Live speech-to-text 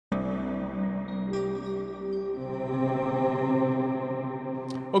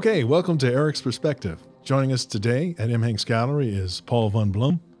Okay, welcome to Eric's Perspective. Joining us today at M. Hanks Gallery is Paul Von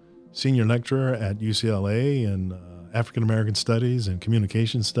Blum, Senior Lecturer at UCLA in African American Studies and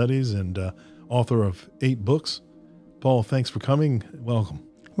Communication Studies and author of 8 books. Paul, thanks for coming. Welcome.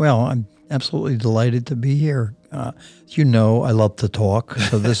 Well, I'm absolutely delighted to be here. As you know, I love to talk,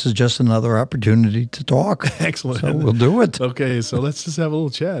 so this is just another opportunity to talk. Excellent. So we'll do it. Okay, so let's just have a little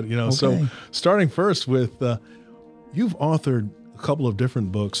chat. Okay. So starting first with, you've authored a couple of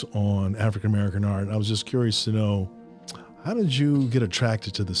different books on African American art. I was just curious to know, how did you get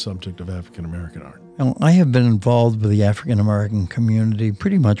attracted to the subject of African American art? Well, I have been involved with the African American community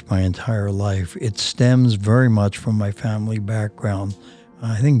pretty much my entire life. It stems very much from my family background.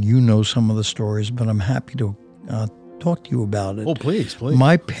 I think you know some of the stories, but I'm happy to talk to you about it. Oh, please, please.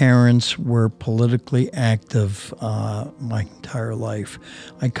 My parents were politically active my entire life.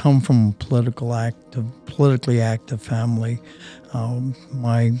 I come from a politically active family.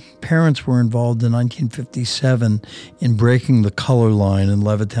 My parents were involved in 1957 in breaking the color line in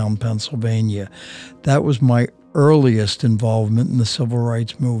Levittown, Pennsylvania. That was my earliest involvement in the civil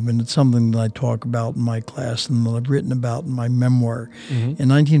rights movement. It's something that I talk about in my class and that I've written about in my memoir. In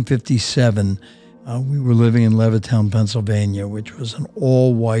 1957, we were living in Levittown, Pennsylvania, which was an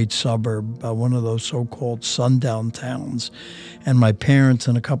all-white suburb, one of those so-called sundown towns. And my parents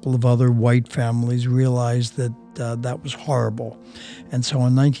and a couple of other white families realized that that was horrible. And so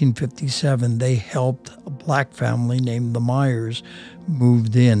in 1957, they helped a black family named the Myers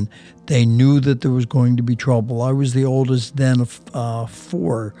moved in. They knew that there was going to be trouble. I was the oldest then of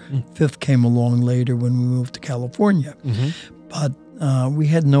 4. Fifth came along later when we moved to California. But we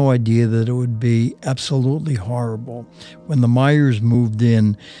had no idea that it would be absolutely horrible. When the Myers moved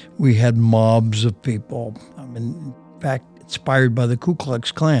in, we had mobs of people. I mean, in fact, inspired by the Ku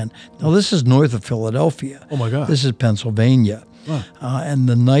Klux Klan. Now, this is north of Philadelphia. Oh, my God. This is Pennsylvania. Wow. And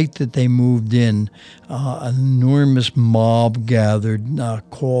the night that they moved in, an enormous mob gathered,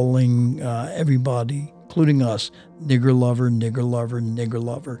 calling everybody, including us, nigger lover, nigger lover, nigger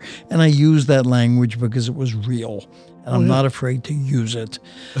lover. And I use that language because it was real, and I'm not afraid to use it.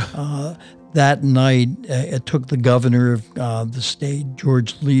 That night, it took the governor of the state,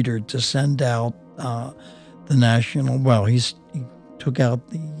 George Leader, to send out the national, well, he took out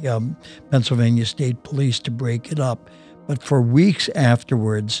the Pennsylvania State Police to break it up. But for weeks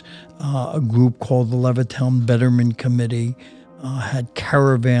afterwards, a group called the Levittown Betterment Committee had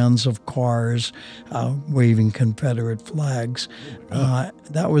caravans of cars waving Confederate flags.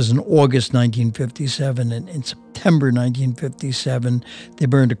 That was in August 1957. And in September 1957, they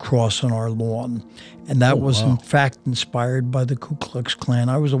burned a cross on our lawn. And that was, in fact, inspired by the Ku Klux Klan.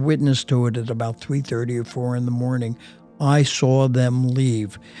 I was a witness to it at about 3:30 or 4 in the morning. I saw them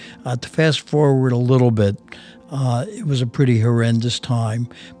leave. To fast forward a little bit, it was a pretty horrendous time,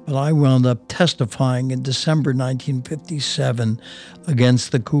 but I wound up testifying in December 1957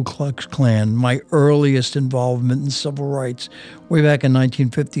 against the Ku Klux Klan, my earliest involvement in civil rights, way back in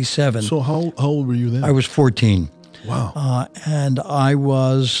 1957. So how old were you then? I was 14. Wow. And I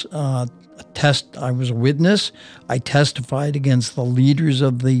was I was a witness. I testified against the leaders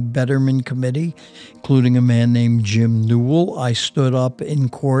of the Betterment Committee, including a man named Jim Newell. I stood up in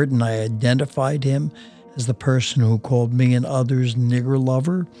court and I identified him as the person who called me and others nigger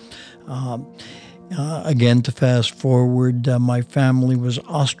lover. Again, to fast forward, my family was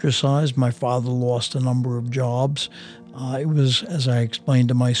ostracized. My father lost a number of jobs. It was, as I explained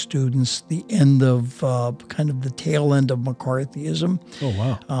to my students, the end of kind of the tail end of McCarthyism.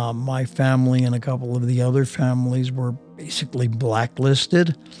 Oh, wow. My family and a couple of the other families were basically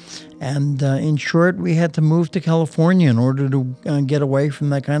blacklisted. And in short, we had to move to California in order to get away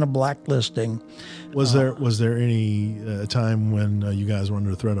from that kind of blacklisting. Was there any time when you guys were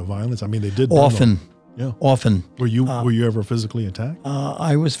under threat of violence? I mean, they did often. Yeah. Often. Were you ever physically attacked?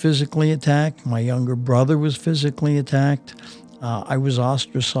 I was physically attacked. My younger brother was physically attacked. I was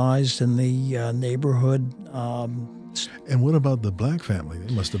ostracized in the neighborhood. And what about the black family?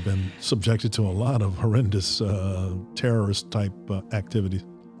 They must have been subjected to a lot of horrendous terrorist-type activities.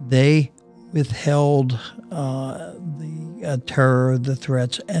 They withheld the terror, the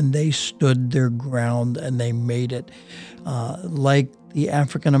threats, and they stood their ground, and they made it. Like the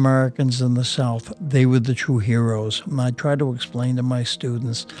African Americans in the South, they were the true heroes. And I try to explain to my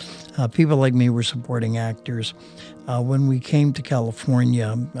students, people like me were supporting actors. When we came to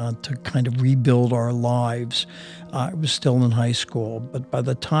California to kind of rebuild our lives, I was still in high school, but by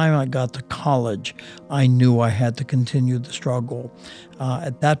the time I got to college, I knew I had to continue the struggle.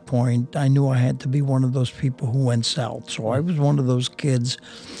 At that point, I knew I had to be one of those people who went south. So I was one of those kids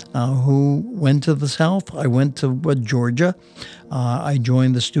who went to the south. I went to Georgia. I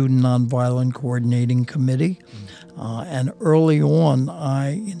joined the Student Nonviolent Coordinating Committee. And early on,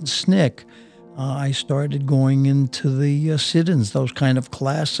 in SNCC, I started going into the sit-ins, those kind of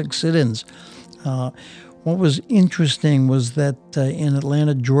classic sit-ins. What was interesting was that in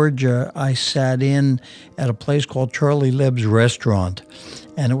Atlanta, Georgia, I sat in at a place called Charlie Leb's Restaurant.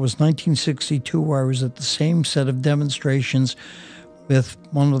 And it was 1962 where I was at the same set of demonstrations with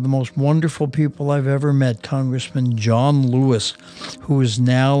one of the most wonderful people I've ever met, Congressman John Lewis, who is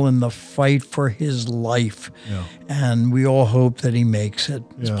now in the fight for his life. Yeah. And we all hope that he makes it.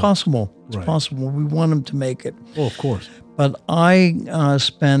 It's possible. It's possible. We want him to make it. Well, of course. But I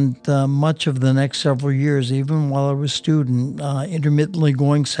spent much of the next several years, even while I was a student, intermittently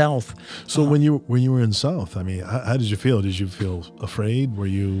going south. So when you were in South, I mean, how did you feel? Did you feel afraid? Were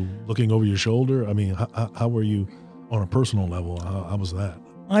you looking over your shoulder? I mean, how were you on a personal level? How was that?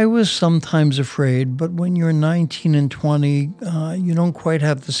 I was sometimes afraid, but when you're 19 and 20, you don't quite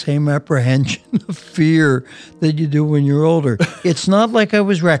have the same apprehension of fear that you do when you're older. It's not like I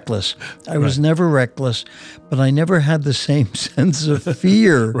was reckless. I was never reckless, but I never had the same sense of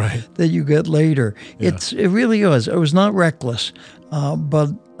fear that you get later. Yeah. It really was. I was not reckless, but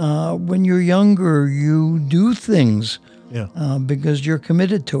when you're younger, you do things because you're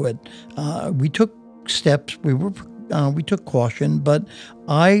committed to it. We took steps. We took caution, but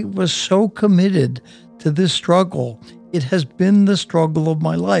I was so committed to this struggle. It has been the struggle of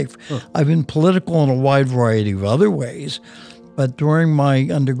my life. I've been political in a wide variety of other ways, but during my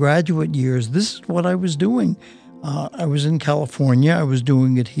undergraduate years, this is what I was doing. I was in California. I was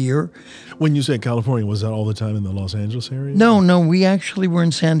doing it here. When you say California, was that all the time in the Los Angeles area? No, we actually were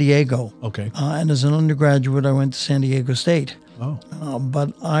in San Diego. Okay. And as an undergraduate, I went to San Diego State. Oh.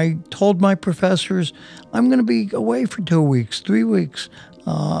 But I told my professors, I'm going to be away for 2 weeks, 3 weeks.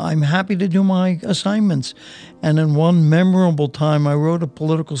 I'm happy to do my assignments. And in one memorable time, I wrote a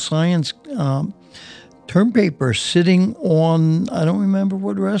political science term paper sitting on, I don't remember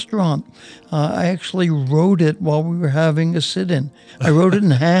what restaurant. I actually wrote it while we were having a sit-in. I wrote it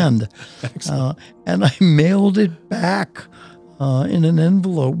in hand. And I mailed it back in an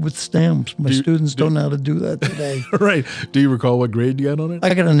envelope with stamps. My students don't know how to do that today. Right. Do you recall what grade you got on it?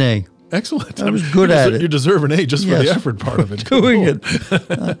 I got an A. Excellent. I was good at it. You deserve an A just for the effort part of it. Doing it.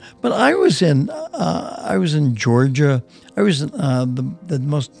 But I was in Georgia. I was in the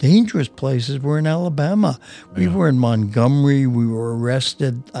most dangerous places were in Alabama. We were in Montgomery. We were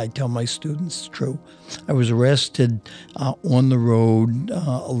arrested. I tell my students it's true. I was arrested on the road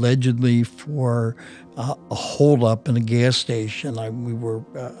allegedly for a holdup in a gas station. We were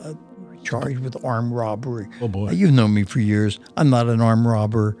charged with armed robbery. Oh boy! You've known me for years. I'm not an armed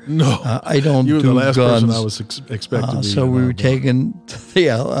robber. No, I don't do guns. You were the last person I was expecting. So we were taken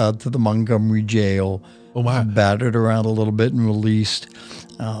to the Montgomery jail. Oh my! Battered around a little bit and released.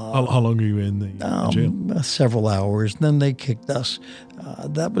 How long were you in the jail? Several hours. Then they kicked us.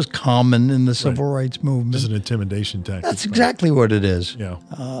 That was common in the civil rights movement. Just an intimidation tactic. That's exactly what it is. Yeah.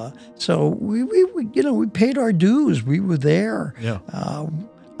 So we paid our dues. We were there. Yeah.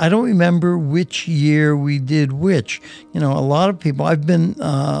 I don't remember which year we did which. A lot of people. I've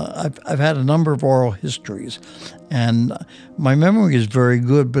had a number of oral histories, and my memory is very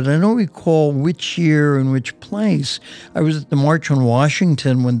good. But I don't recall which year and which place. I was at the March on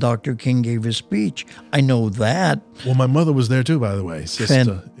Washington when Dr. King gave his speech. I know that. Well, my mother was there too, by the way.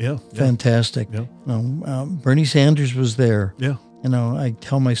 Fantastic. Yeah. Bernie Sanders was there. Yeah. I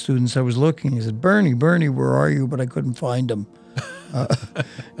tell my students I was looking. He said, Bernie, where are you? But I couldn't find him.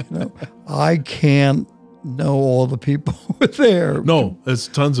 I can't know all the people who were there. No, there's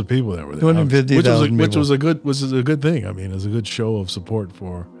tons of people that were there. 250,000 people. Which was a good thing. I mean, it's a good show of support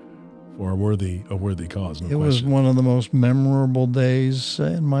for a worthy cause. It was one of the most memorable days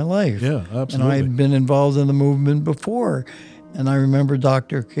in my life. Yeah, absolutely. And I had been involved in the movement before. And I remember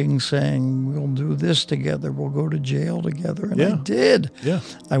Dr. King saying, we'll do this together. We'll go to jail together. And I did. Yeah.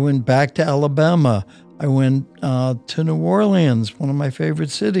 I went back to Alabama. I went to New Orleans, one of my favorite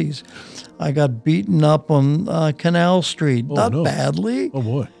cities. I got beaten up on Canal Street. Not badly. Oh,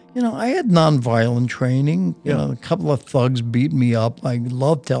 boy. I had nonviolent training. A couple of thugs beat me up. I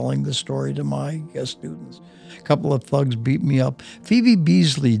love telling the story to my students. A couple of thugs beat me up. Phoebe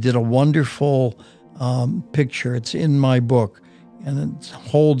Beasley did a wonderful picture. It's in my book. and it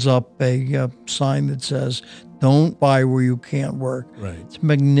holds up a sign that says, "Don't buy where you can't work." Right. It's a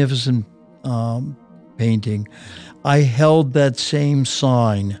magnificent painting. I held that same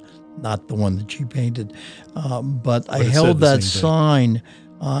sign, not the one that she painted, but I held that sign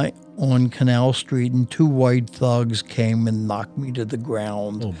on Canal Street, and two white thugs came and knocked me to the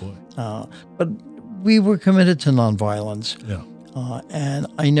ground. Oh, boy. But we were committed to nonviolence. Yeah. And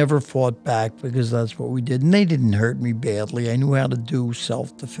I never fought back because that's what we did. And they didn't hurt me badly. I knew how to do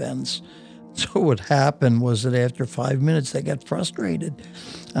self-defense. So what happened was that after 5 minutes, they got frustrated.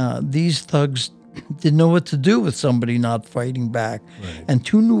 These thugs didn't know what to do with somebody not fighting back. Right. And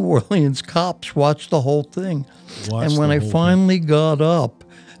two New Orleans cops watched the whole thing. And when I finally got up,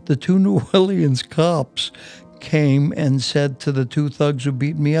 the two New Orleans cops came and said to the two thugs who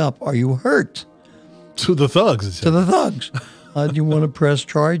beat me up, "Are you hurt?" To the thugs. To the thugs. Do you want to press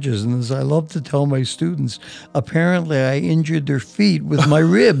charges? And as I love to tell my students, apparently I injured their feet with my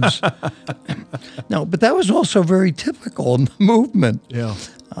ribs. No, but that was also very typical in the movement. Yeah.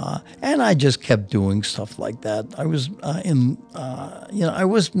 And I just kept doing stuff like that. I was I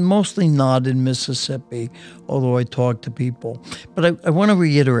was mostly not in Mississippi, although I talked to people. But I want to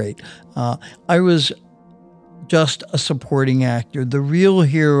reiterate, I was just a supporting actor. The real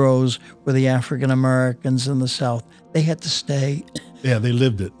heroes were the African Americans in the South. They had to stay. Yeah, they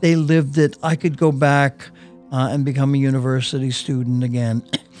lived it. They lived it. I could go back and become a university student again.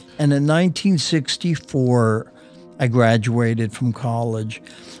 And in 1964, I graduated from college,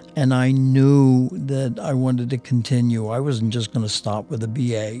 and I knew that I wanted to continue. I wasn't just going to stop with a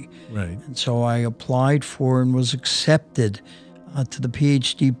BA. Right. And so I applied for and was accepted to the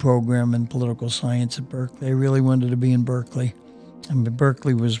PhD program in political science at Berkeley. I really wanted to be in Berkeley. I mean,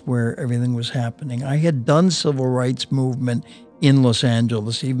 Berkeley was where everything was happening. I had done civil rights movement in Los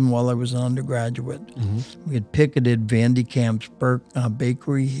Angeles, even while I was an undergraduate. Mm-hmm. We had picketed Vandy Camp's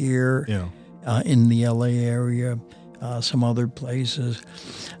bakery here, in the L.A. area, some other places.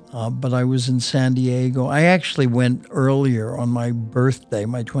 But I was in San Diego. I actually went earlier on my birthday,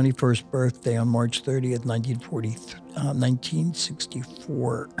 my 21st birthday on March 30th,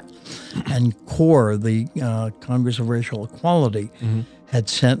 1964. And CORE, the Congress of Racial Equality, had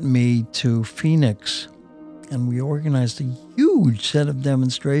sent me to Phoenix. And we organized a huge set of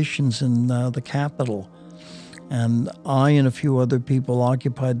demonstrations in the Capitol. And I and a few other people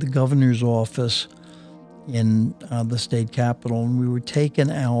occupied the governor's office in the state capitol, and we were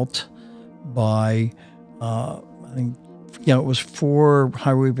taken out by, I think, it was 4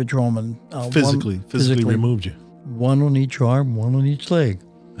 highway patrolmen. Physically removed you. One on each arm, one on each leg.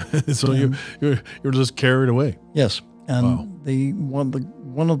 So you're just carried away. Yes, and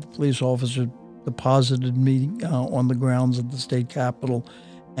one of the police officers deposited me on the grounds of the state capitol,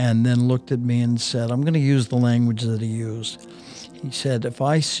 and then looked at me and said, I'm going to use the language that he used. He said, "If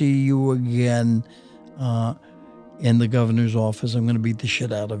I see you again in the governor's office, I'm going to beat the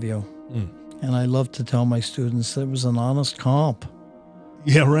shit out of you." And I love to tell my students that it was an honest comp.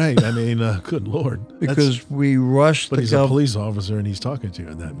 Yeah, right. I mean, good Lord. Because we rushed but he's a police officer and he's talking to you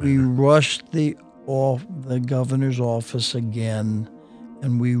in that manner. We rushed the governor's office again,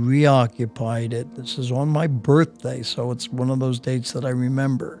 and we reoccupied it. This is on my birthday, so it's one of those dates that I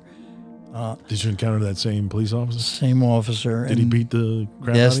remember. Did you encounter that same police officer? Same officer. Did he beat the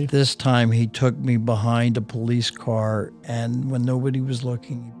crap out of you? This time he took me behind a police car, and when nobody was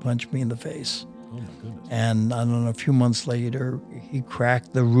looking, he punched me in the face. Oh, my goodness. And I don't know, a few months later, he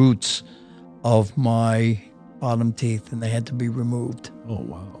cracked the roots of my bottom teeth, and they had to be removed. Oh,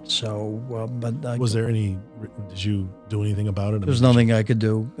 wow. So, did you do anything about it? There was nothing I could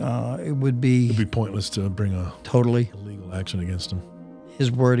do. It'd be pointless to bring a legal action against him. His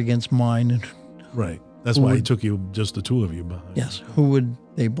word against mine. Right. That's why he took you, just the two of you, behind. Yes. Who would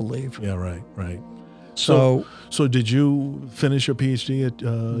they believe? Yeah, right. So did you finish your PhD at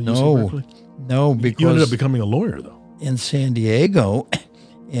UC Berkeley? No, because you ended up becoming a lawyer, though. In San Diego,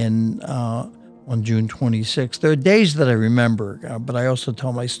 on June 26th. There are days that I remember, but I also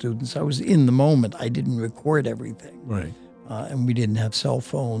tell my students I was in the moment. I didn't record everything. Right. And we didn't have cell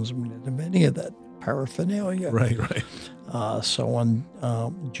phones. We didn't have any of that paraphernalia. Right. So on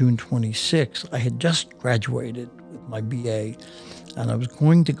June 26th, I had just graduated with my BA, and I was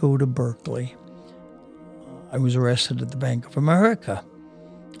going to go to Berkeley. I was arrested at the Bank of America.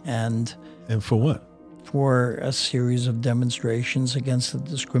 And for what? For a series of demonstrations against the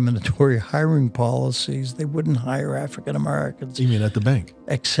discriminatory hiring policies. They wouldn't hire African Americans. You mean at the bank?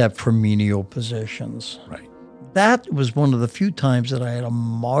 Except for menial positions. Right. That was one of the few times that I had a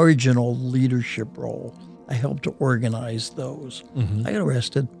marginal leadership role. I helped to organize those. I got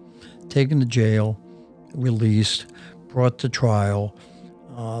arrested, taken to jail, released, brought to trial.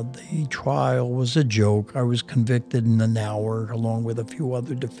 The trial was a joke. I was convicted in an hour, along with a few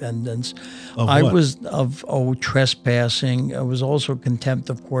other defendants. Of I what? was of trespassing. I was also contempt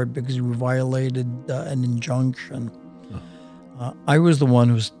of court because we violated an injunction. I was the one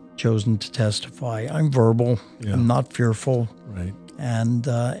who was chosen to testify. I'm verbal. Yeah. I'm not fearful. Right. And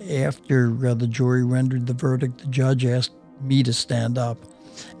after the jury rendered the verdict, the judge asked me to stand up.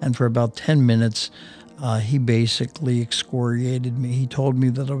 And for about 10 minutes, he basically excoriated me. He told me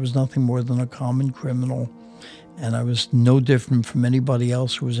that I was nothing more than a common criminal, and I was no different from anybody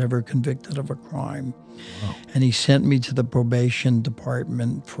else who was ever convicted of a crime. Wow. And he sent me to the probation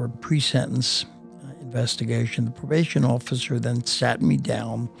department for pre-sentence investigation. The probation officer then sat me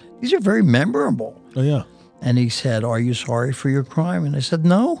down. These are very memorable. Oh, yeah. And he said, "Are you sorry for your crime?" And I said,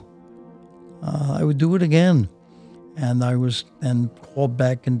 "No, I would do it again." And I was then called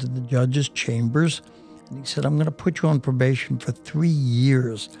back into the judge's chambers. And he said, "I'm going to put you on probation for 3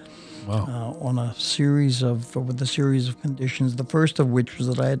 years." Wow. On a series of conditions. The first of which was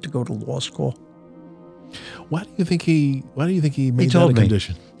that I had to go to law school. Why do you think he made that told a me.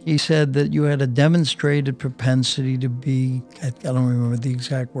 condition? He said that you had a demonstrated propensity to be, I don't remember the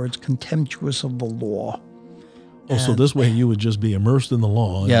exact words, contemptuous of the law. Oh, so this way you would just be immersed in the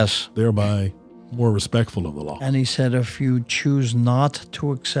law, and Yes. thereby more respectful of the law. And he said if you choose not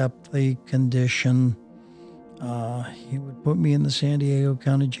to accept the condition, he would put me in the San Diego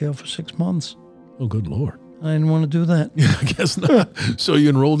County Jail for 6 months. Oh, good Lord. I didn't want to do that. Yeah, I guess not. So you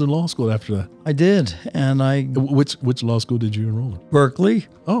enrolled in law school after that. I did, and I Which law school did you enroll in? Berkeley.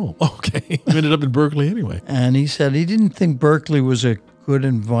 Oh, okay. You ended up in Berkeley anyway. And he said he didn't think Berkeley was a good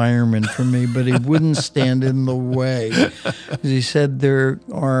environment for me, but he wouldn't stand in the way. He said there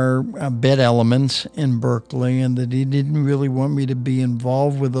are bad elements in Berkeley and that he didn't really want me to be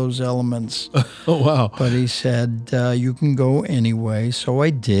involved with those elements. Oh, wow. But he said, you can go anyway. So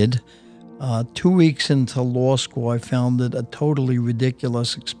I did. 2 weeks into law school, I found it a totally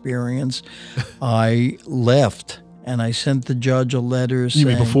ridiculous experience. I left and I sent the judge a letter saying...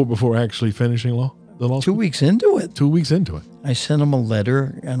 You mean before actually finishing the law 2 school? weeks into it. 2 weeks into it. I sent him a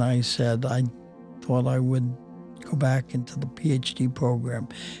letter and I said I thought I would go back into the PhD program.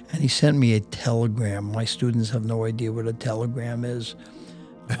 And he sent me a telegram. My students have no idea what a telegram is.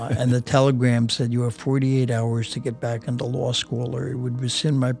 And the telegram said, you have 48 hours to get back into law school or it would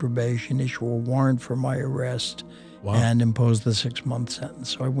rescind my probation, issue a warrant for my arrest, Wow. and impose the 6-month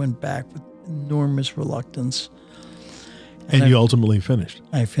sentence. So I went back with enormous reluctance. And you ultimately finished.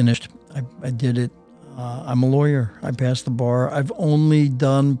 I finished. I did it. I'm a lawyer. I passed the bar. I've only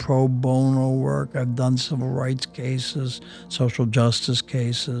done pro bono work. I've done civil rights cases, social justice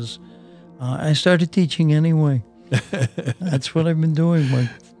cases. I started teaching anyway. That's what I've been doing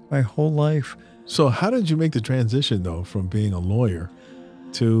my whole life. So how did you make the transition, though, from being a lawyer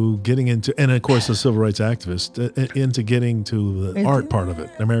to getting into, and of course a civil rights activist, into getting to the art part of it,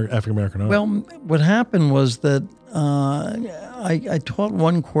 African-American art? Well, what happened was that I taught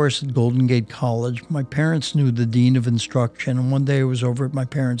one course at Golden Gate College. My parents knew the dean of instruction, and one day I was over at my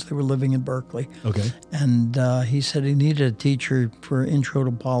parents. They were living in Berkeley. Okay. And he said he needed a teacher for intro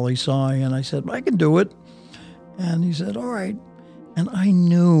to poli-sci, and I said, I can do it. And he said, all right. And I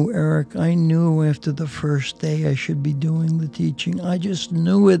knew, Eric, after the first day I should be doing the teaching. I just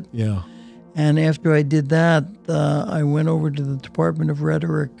knew it. Yeah. And after I did that, I went over to the Department of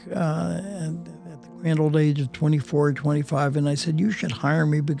Rhetoric at the grand old age of 24, 25, and I said, you should hire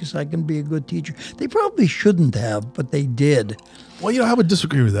me because I can be a good teacher. They probably shouldn't have, but they did. Well, I would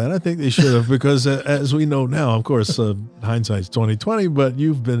disagree with that. I think they should have because, as we know now, of course, hindsight's 20/20. But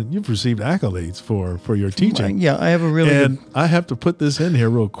you've received accolades for your teaching. Yeah, I have a really and I have to put this in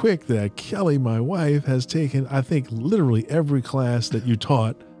here real quick that Kelly, my wife, has taken, I think, literally every class that you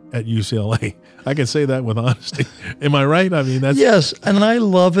taught at UCLA. I can say that with honesty. Am I right? I mean, that's... Yes, and I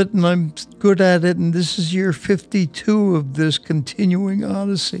love it, and I'm good at it, and this is year 52 of this continuing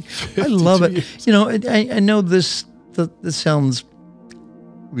odyssey. I love it. years. I know this sounds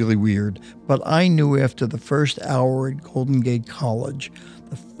really weird, but I knew after the first hour at Golden Gate College,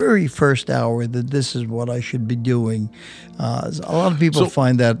 the very first hour, that this is what I should be doing. A lot of people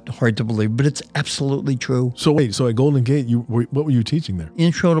find that hard to believe, but it's absolutely true. So wait, at Golden Gate, what were you teaching there?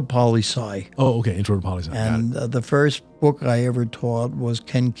 Intro to Poli-Sci. Oh, okay, Intro to Poli-Sci. And the first book I ever taught was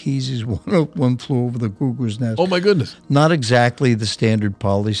Ken Kesey's One Flew Over the Cuckoo's Nest. Oh my goodness. Not exactly the standard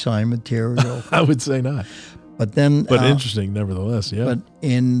Poli-Sci material. I would say not. But then, But interesting nevertheless, yeah. But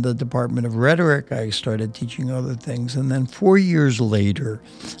in the Department of Rhetoric, I started teaching other things. And then 4 years later,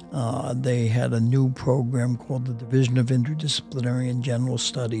 they had a new program called the Division of Interdisciplinary and General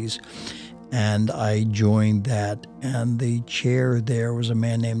Studies. And I joined that, and the chair there was a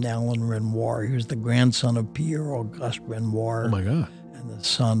man named Alan Renoir. He was the grandson of Pierre Auguste Renoir. Oh my God! And the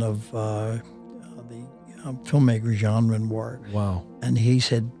son of the filmmaker Jean Renoir. Wow! And he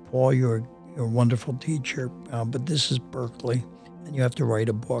said, "Paul, you're a wonderful teacher, but this is Berkeley, and you have to write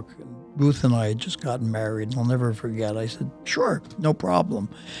a book." And Ruth and I had just gotten married, and I'll never forget. I said, "Sure, no problem."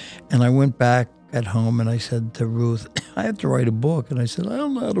 And I went back at home, and I said to Ruth, "I have to write a book." And I said, "I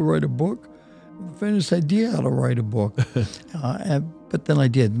don't know how to write a book. The faintest idea how to write a book." But then I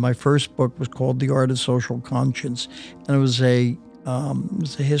did. My first book was called The Art of Social Conscience, and it was a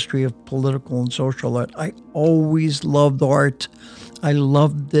history of political and social art. I always loved art. I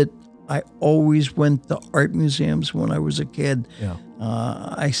loved it. I always went to art museums when I was a kid. Yeah.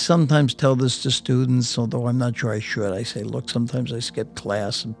 I sometimes tell this to students, although I'm not sure I should. I say, look, sometimes I skipped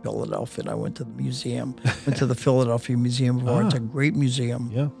class in Philadelphia, and I went to the museum, went to the Philadelphia Museum of Art. It's a great museum.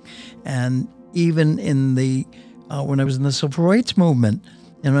 Yeah. And even in the when I was in the civil rights movement,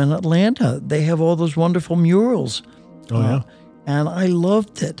 in Atlanta, they have all those wonderful murals. Oh, yeah. And I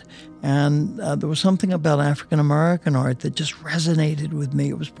loved it. And there was something about African-American art that just resonated with me.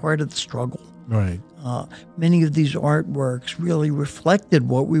 It was part of the struggle. Right. Many of these artworks really reflected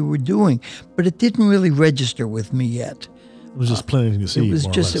what we were doing, but it didn't really register with me yet. It was just planting to see. It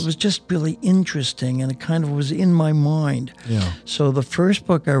was just really interesting, and it kind of was in my mind. Yeah. So the first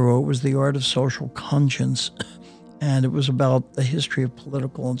book I wrote was The Art of Social Conscience, and it was about the history of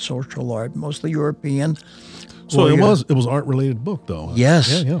political and social art, mostly European. So it was art related book though.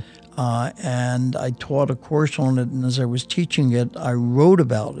 Yes. Yeah. And I taught a course on it, and as I was teaching it, I wrote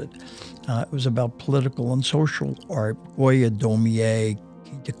about it. It was about political and social art. Goya, Daumier,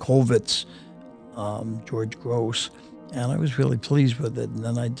 Keita, George Gross. And I was really pleased with it. And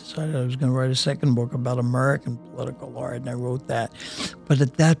then I decided I was going to write a second book about American political art, and I wrote that. But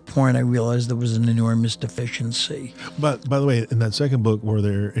at that point, I realized there was an enormous deficiency. But by the way, in that second book, were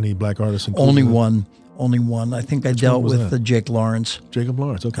there any black artists included? Only one. I think I dealt with Jake Lawrence. Jacob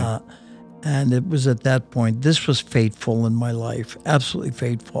Lawrence, okay. And it was at that point, this was fateful in my life, absolutely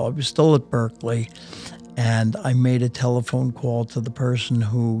fateful. I was still at Berkeley, and I made a telephone call to the person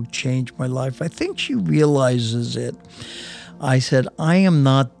who changed my life. I think she realizes it. I said, I am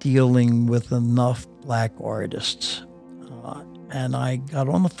not dealing with enough black artists. And I got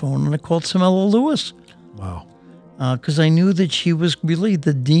on the phone and I called Samella Lewis. Wow. Because I knew that she was really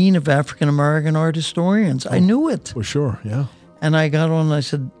the dean of African-American art historians. I knew it. For sure, yeah. And I got on and I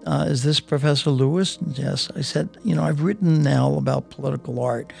said, is this Professor Lewis? And yes. I said, I've written now about political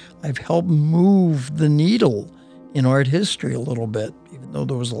art. I've helped move the needle in art history a little bit, even though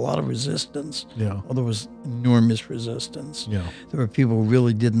there was a lot of resistance. Yeah. Well, there was enormous resistance. Yeah. There were people who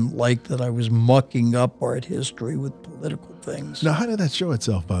really didn't like that I was mucking up art history with political things. Now, how did that show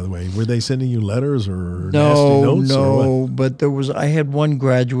itself, by the way? Were they sending you letters or nasty notes? No, but I had one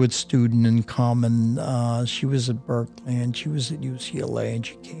graduate student in common. She was at Berkeley and she was at UCLA, and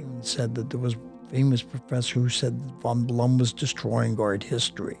she came and said that there was a famous professor who said that Von Blum was destroying art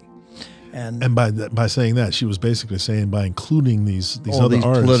history. And by saying that, she was basically saying by including these other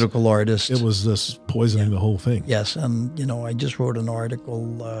artists, political artists, it was just poisoning the whole thing. Yes, and I just wrote an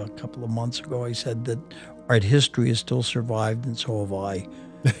article a couple of months ago. I said that art history has still survived, and so have I.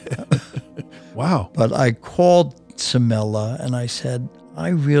 Wow! But I called Samella and I said, I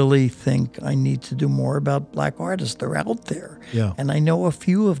really think I need to do more about black artists. They're out there, and I know a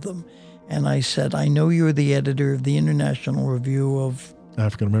few of them. And I said, I know you're the editor of the International Review of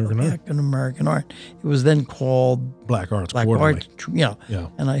African-American Art. It was then called Black Arts. Yeah.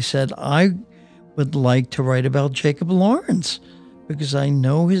 And I said, I would like to write about Jacob Lawrence because I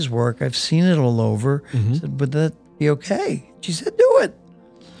know his work. I've seen it all over. I said, would that be okay? She said, do it.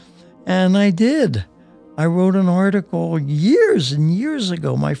 And I did. I wrote an article years and years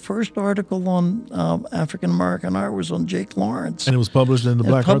ago. My first article on African-American art was on Jake Lawrence. And it was published in the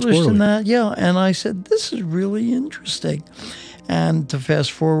Black Arts Quarterly. Published in that, yeah. And I said, this is really interesting. And to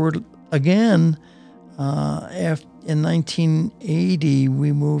fast forward again, in 1980,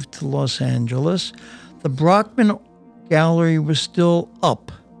 we moved to Los Angeles. The Brockman Gallery was still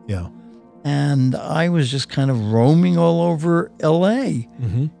up. Yeah. And I was just kind of roaming all over L.A.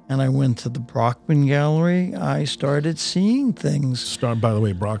 And I went to the Brockman Gallery. I started seeing things. By the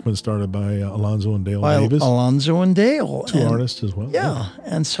way, Brockman started by Alonzo and Dale Davis. Alonzo and Dale. Two artists as well. Yeah.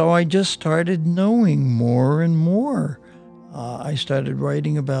 And so I just started knowing more and more. I started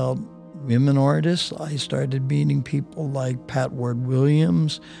writing about women artists. I started meeting people like Pat Ward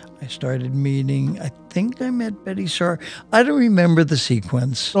Williams. I started meeting, I think I met Betty Saar. I don't remember the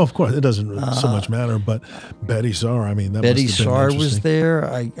sequence. Oh, of course, it doesn't so much matter, but Betty Saar, I mean, that Betty must have been Saar interesting. was there.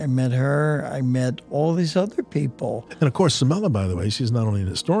 I met her. I met all these other people. And of course, Samella, by the way, she's not only an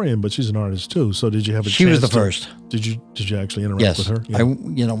historian, but she's an artist too. So did you have a chance? She was the first. Did you actually interact Yes. with her?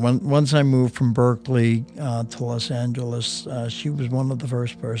 Yeah. Once I moved from Berkeley to Los Angeles, she was one of the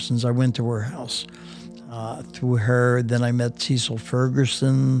first persons. I went to her house. Through her, then I met Cecil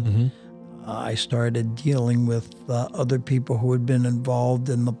Ferguson. Mm-hmm. I started dealing with other people who had been involved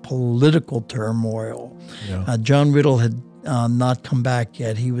in the political turmoil. Yeah. John Riddle had not come back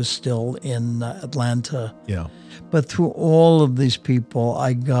yet. He was still in Atlanta. Yeah. But through all of these people,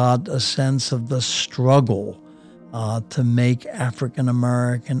 I got a sense of the struggle to make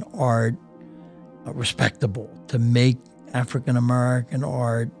African-American art respectable, to make African-American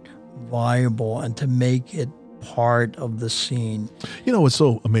art viable, and to make it part of the scene. You know what's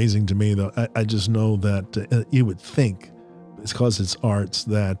so amazing to me, though? I just know that you would think, it's because it's arts,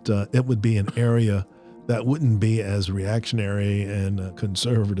 that it would be an area that wouldn't be as reactionary and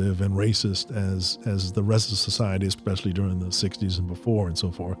conservative and racist as the rest of society, especially during the 60s and before and so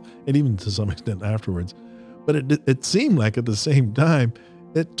forth, and even to some extent afterwards. But it seemed like at the same time,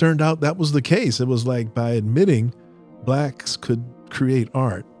 it turned out that was the case. It was like by admitting blacks could create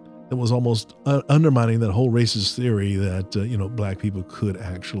art, it was almost undermining that whole racist theory that, black people could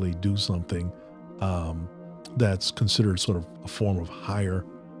actually do something that's considered sort of a form of higher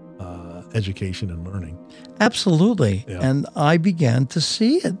education and learning. Absolutely. Yeah. And I began to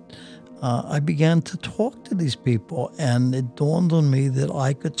see it. I began to talk to these people, and it dawned on me that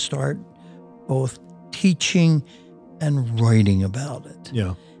I could start both teaching and writing about it.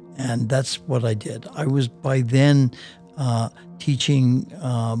 Yeah. And that's what I did. I was by then teaching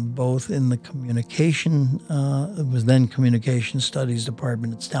both in the communication, it was then Communication Studies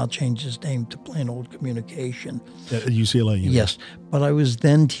Department. It's now changed its name to plain old Communication. At UCLA. Yes, but I was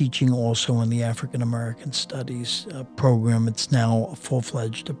then teaching also in the African American Studies program. It's now a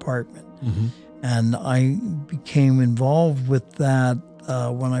full-fledged department. Mm-hmm. And I became involved with that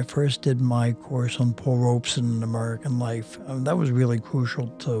when I first did my course on Paul Robeson and American Life. That was really crucial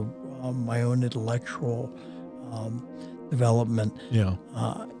to my own intellectual development. Yeah.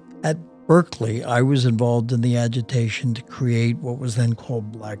 At Berkeley, I was involved in the agitation to create what was then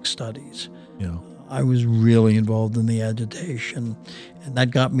called Black Studies. Yeah. I was really involved in the agitation, and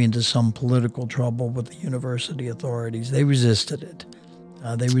that got me into some political trouble with the university authorities. They resisted it.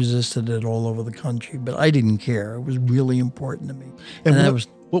 They resisted it all over the country, but I didn't care. It was really important to me. And that was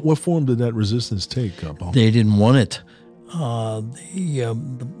what form did that resistance take, Paul? They didn't want it.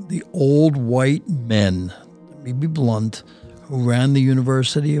 The old white men, let me be blunt, who ran the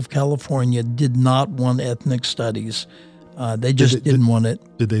University of California did not want ethnic studies. They just didn't want it.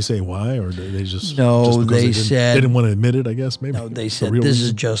 Did they say why, or did they just? No, just they said they didn't want to admit it. I guess maybe. No, they said this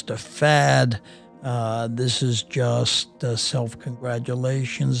is just a fad. This is just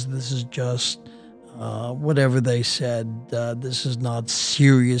self-congratulations. This is just whatever they said. This is not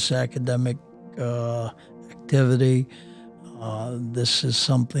serious academic activity. This is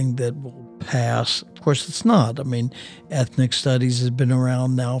something that will pass. Of course, it's not. I mean, ethnic studies has been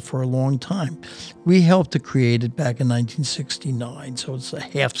around now for a long time. We helped to create it back in 1969, so it's a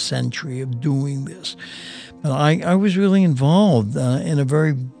half century of doing this. But I was really involved in a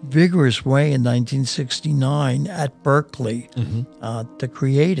very vigorous way in 1969 at Berkeley to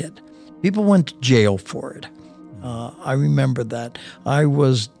create it. People went to jail for it. I remember that. I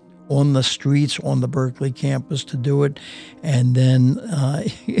was on the streets on the Berkeley campus to do it. And then,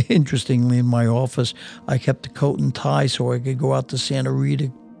 interestingly, in my office, I kept a coat and tie so I could go out to Santa Rita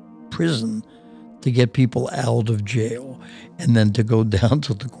prison to get people out of jail, and then to go down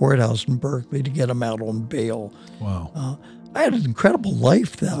to the courthouse in Berkeley to get them out on bail. Wow. I had an incredible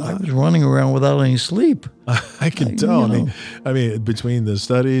life then. I was running around without any sleep. I can tell. I mean, between the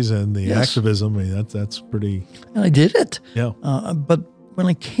studies and the activism, I mean, that's pretty. And I did it. Yeah. But when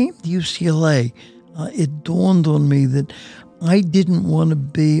I came to UCLA, it dawned on me that I didn't want to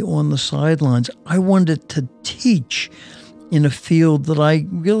be on the sidelines. I wanted to teach in a field that I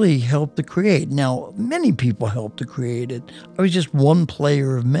really helped to create. Now, many people helped to create it. I was just one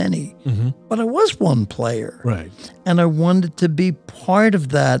player of many, but I was one player. Right. And I wanted to be part of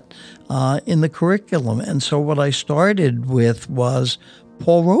that in the curriculum. And so what I started with was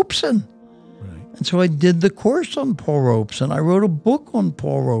Paul Robeson. Right. And so I did the course on Paul Robeson. I wrote a book on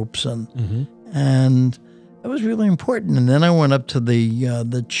Paul Robeson. And that was really important. And then I went up to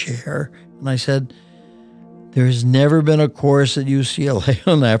the chair and I said, there's never been a course at UCLA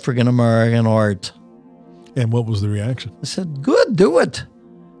on African-American art. And what was the reaction? I said, good, do it.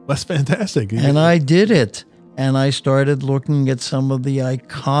 That's fantastic. And I did it. And I started looking at some of the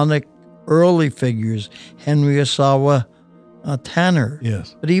iconic early figures, Henry Osawa Tanner.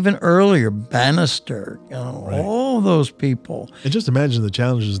 Yes. But even earlier, Bannister, all those people. And just imagine the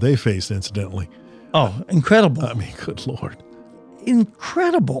challenges they faced, incidentally. Oh, incredible. I mean, good Lord.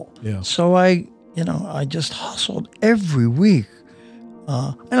 Incredible. Yeah. So I just hustled every week.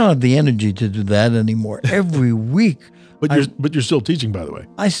 I don't have the energy to do that anymore. Every week. But you're still teaching, by the way.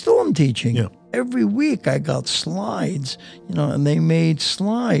 I still am teaching. Yeah. Every week I got slides, and they made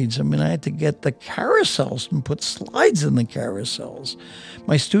slides. I mean, I had to get the carousels and put slides in the carousels.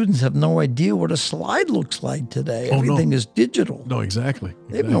 My students have no idea what a slide looks like today. Everything is digital. No, exactly.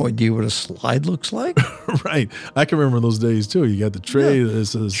 They have no idea what a slide looks like. Right. I can remember those days, too. You got the tray,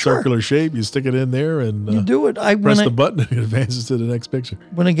 it's a circular shape. You stick it in there and you do it. Press the button and it advances to the next picture.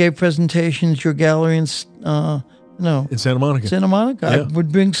 When I gave presentations, your gallery in Santa Monica. Santa Monica. Yeah. I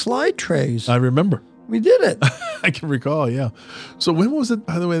would bring slide trays. I remember. We did it. I can recall, yeah. So when was it,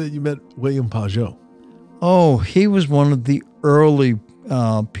 by the way, that you met William Pajaud? Oh, he was one of the early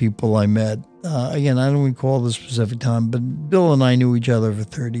people I met. Again, I don't recall the specific time, but Bill and I knew each other for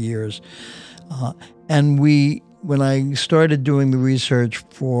 30 years. And when I started doing the research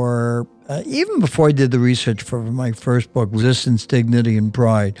for, even before I did the research for my first book, Resistance, Dignity, and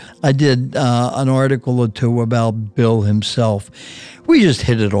Pride, I did an article or two about Bill himself. We just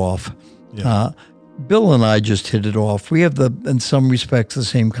hit it off. Yeah. Bill and I just hit it off. We have in some respects, the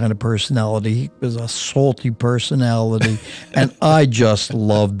same kind of personality. He was a salty personality, and I just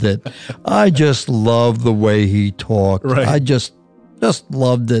loved it. I just loved the way he talked. Right. I just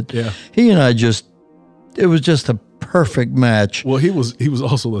loved it. Yeah. He and I it was just a perfect match. Well, he was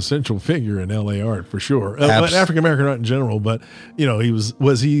also a central figure in L.A. art for sure, African American art in general. But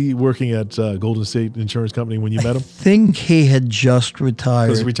was he working at Golden State Insurance Company when you met him? I think he had just retired.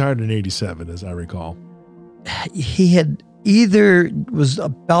 Because he retired in '87, as I recall. He had either was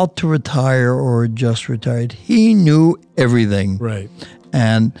about to retire or just retired. He knew everything, right?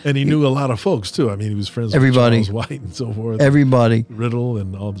 And he knew a lot of folks too. I mean, he was friends with Charles White and so forth. Everybody, Riddle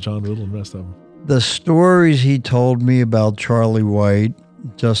and all the John Riddle and the rest of them. The stories he told me about Charlie White,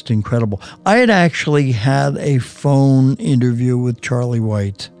 just incredible. I had actually had a phone interview with Charlie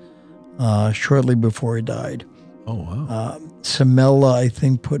White shortly before he died. Oh, wow. Samella, I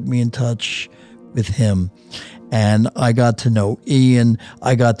think, put me in touch with him. And I got to know Ian.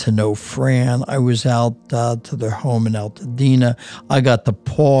 I got to know Fran. I was out to their home in Altadena. I got to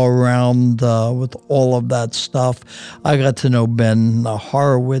paw around with all of that stuff. I got to know Ben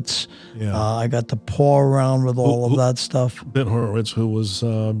Horowitz. Yeah. I got to paw around with all of that stuff. Ben Horowitz, who was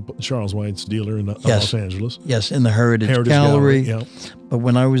Charles White's dealer in Los Angeles. Yes, in the Heritage Gallery. Yeah. But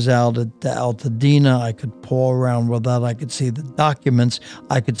when I was out at Altadena, I could paw around with that. I could see the documents.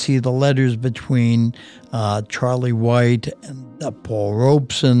 I could see the letters between Charlie White and Paul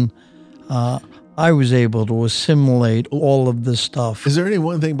Robeson. I was able to assimilate all of this stuff. Is there any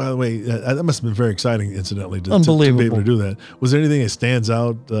one thing, by the way, that must have been very exciting, incidentally, to be Unbelievable. able to do that? Was there anything that stands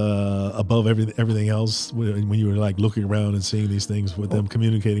out above everything else when you were like looking around and seeing these things with them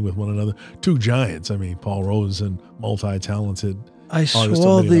communicating with one another? Two giants. I mean, Paul Robeson, multi-talented. I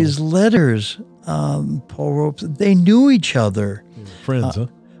saw these letters, Paul Robeson. They knew each other. Friends, huh?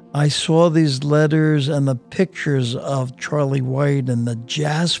 I saw these letters and the pictures of Charlie White and the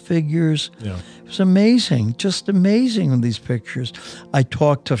jazz figures. Yeah. It was amazing, just amazing, these pictures. I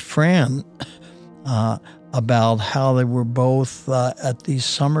talked to Fran about how they were both at these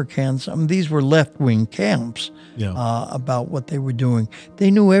summer camps. I mean, these were left-wing camps. Yeah. About what they were doing.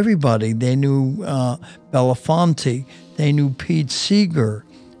 They knew everybody. They knew Belafonte. They knew Pete Seeger.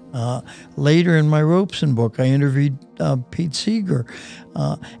 Later in my Robeson book, I interviewed Pete Seeger.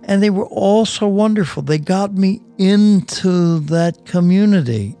 And they were all so wonderful. They got me into that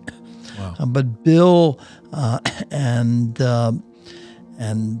community. Wow. But Bill and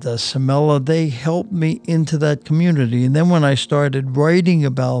Samella, they helped me into that community. And then when I started writing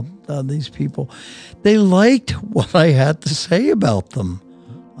about these people, they liked what I had to say about them.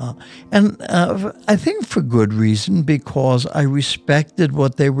 And I think for good reason, because I respected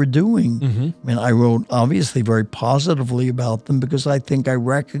what they were doing. Mm-hmm. I mean, I wrote obviously very positively about them because I think I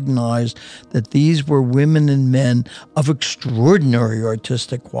recognized that these were women and men of extraordinary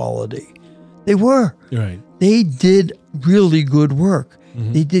artistic quality. They were. Right. They did really good work.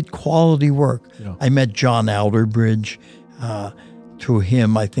 Mm-hmm. They did quality work. Yeah. I met John Outerbridge. Through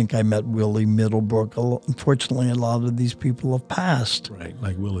him, I think I met Willie Middlebrook. Unfortunately, a lot of these people have passed. Right,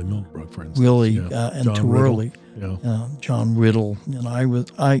 like Willie Middlebrook, for instance. Willie, and John too Riddle. Early. Yeah. John Riddle.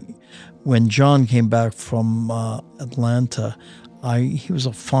 And when John came back from Atlanta, He was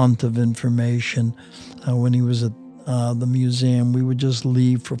a font of information. When he was at the museum, we would just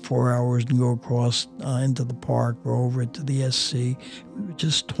leave for 4 hours and go across into the park or over to the SC. We would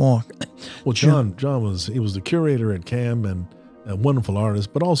just talk. Well, John was the curator at CAM and a wonderful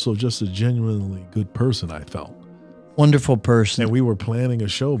artist, but also just a genuinely good person, I felt. Wonderful person. And we were planning a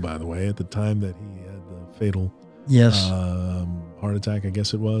show, by the way, at the time that he had the fatal heart attack, I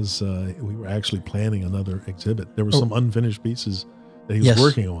guess it was. We were actually planning another exhibit. There were some unfinished pieces that he was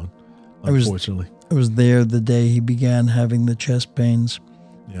working on, unfortunately. I was there the day he began having the chest pains.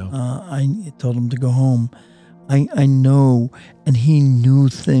 Yeah. I told him to go home. I know, and he knew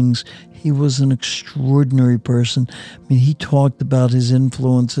things. He was an extraordinary person. I mean, he talked about his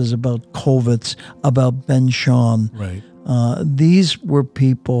influences, about Kovitz, about Ben Shahn. Right. These were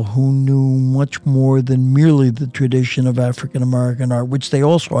people who knew much more than merely the tradition of African-American art, which they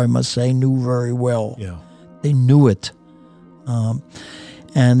also, I must say, knew very well. Yeah. They knew it.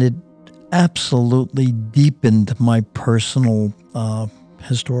 And it absolutely deepened my personal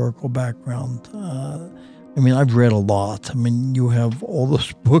historical background. I mean, I've read a lot. I mean, you have all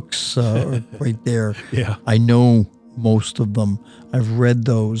those books right there. Yeah. I know most of them. I've read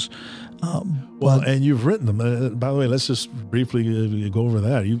those. Well, and you've written them. By the way, let's just briefly go over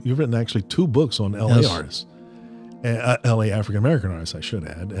that. You've written actually 2 books on L.A. artists, L.A. African-American artists, I should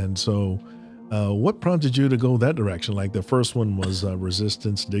add. And so what prompted you to go that direction? Like the first one was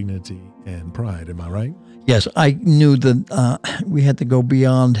Resistance, Dignity, and Pride. Am I right? Yes, I knew that we had to go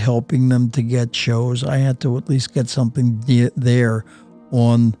beyond helping them to get shows. I had to at least get something there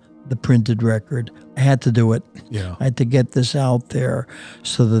on the printed record. I had to do it. Yeah. I had to get this out there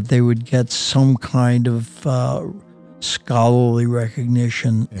so that they would get some kind of scholarly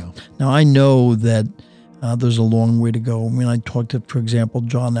recognition. Yeah. Now, I know that there's a long way to go. I mean, I talked to, for example,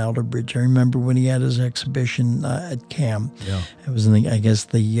 John Outerbridge. I remember when he had his exhibition at CAM. Yeah. It was in I guess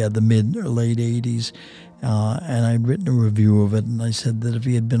the mid or late 80s. And I'd written a review of it, and I said that if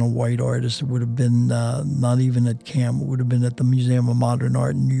he had been a white artist, it would have been not even at CAM. It would have been at the Museum of Modern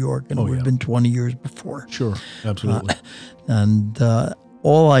Art in New York, and it would have been 20 years before. Sure, absolutely. And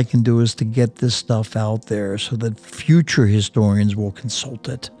all I can do is to get this stuff out there so that future historians will consult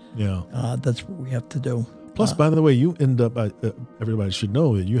it. Yeah. That's what we have to do. Plus, by the way, you end up, everybody should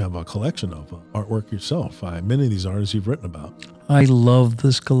know that you have a collection of artwork yourself. Many of these artists you've written about. I love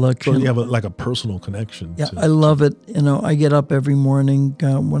this collection. So you have like a personal connection. Yeah, I love it. You know, I get up every morning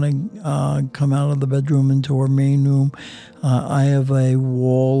when I come out of the bedroom into our main room. I have a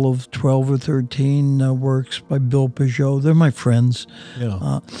wall of 12 or 13 works by Bill Pajaud. They're my friends.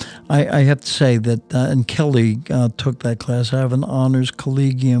 Yeah. I have to say that, and Kelly took that class. I have an honors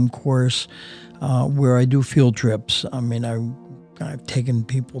collegium course where I do field trips. I mean, I've taken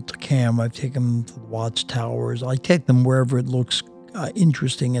people to CAM. I've taken them to the watchtowers. I take them wherever it looks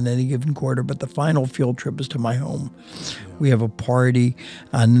interesting in any given quarter, but the final field trip is to my home. Yeah. We have a party,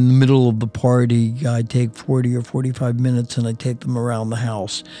 and in the middle of the party, I take 40 or 45 minutes and I take them around the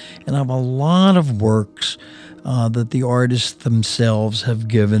house. And I have a lot of works that the artists themselves have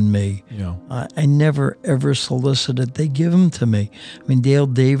given me. Yeah. I never, ever solicit it. They give them to me. I mean, Dale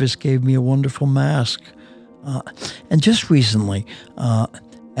Davis gave me a wonderful mask. And just recently,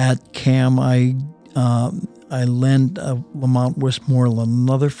 at CAM, I lent Lamont Westmoreland,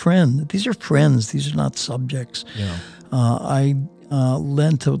 another friend. These are friends. These are not subjects. Yeah. I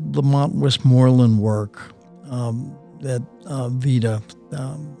lent a Lamont Westmoreland work that Vida,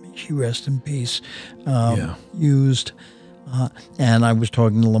 she rest in peace, used. And I was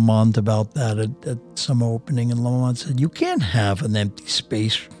talking to Lamont about that at some opening, and Lamont said, "You can't have an empty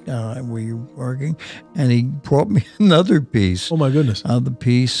space where you're working." And he brought me another piece. Oh, my goodness. The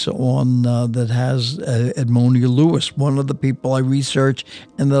piece on that has Edmonia Lewis, one of the people I research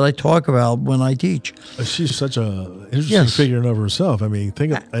and that I talk about when I teach. She's such an interesting figure in of herself. I mean,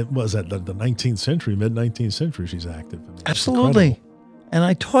 think of it was at the 19th century, mid-19th century she's active. I mean, absolutely. incredible. And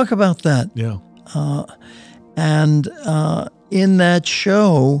I talk about that. Yeah. And in that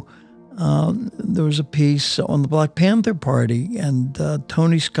show, there was a piece on the Black Panther Party, and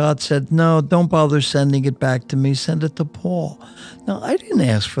Tony Scott said, "No, don't bother sending it back to me. Send it to Paul." Now, I didn't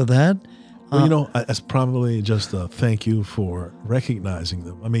ask for that. Well, you know, that's probably just a thank you for recognizing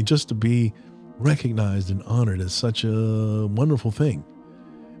them. I mean, just to be recognized and honored is such a wonderful thing.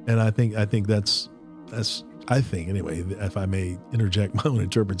 And I think that's I think, anyway, if I may interject my own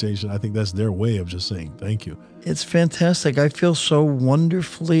interpretation, I think that's their way of just saying thank you. It's fantastic. I feel so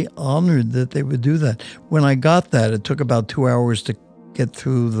wonderfully honored that they would do that. When I got that, it took about 2 hours to get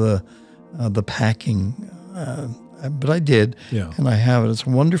through the packing but I did, Yeah. and I have it. It's a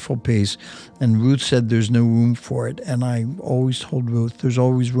wonderful piece. And Ruth said there's no room for it, and I always told Ruth there's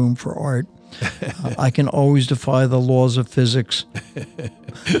always room for art. I can always defy the laws of physics.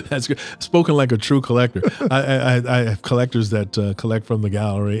 That's good. Spoken like a true collector. I have collectors that collect from the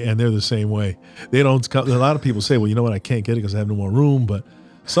gallery, and they're the same way. They don't. A lot of people say, "Well, you know what? I can't get it because I have no more room." But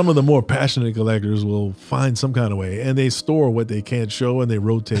some of the more passionate collectors will find some kind of way, and they store what they can't show, and they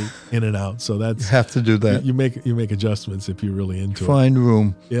rotate in and out. So that's You have to do that. You make adjustments if you're really into it. Find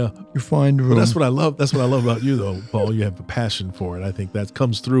room. Yeah. You find room. But that's what I love. That's what I love about you, though, Paul. You have a passion for it. I think that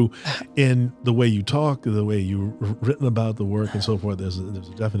comes through in the way you talk, the way you've written about the work, and so forth. There's a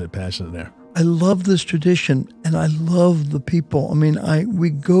definite passion there. I love this tradition, and I love the people. I mean,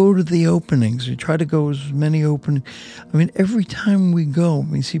 we go to the openings. We try to go as many openings. I mean, every time we go,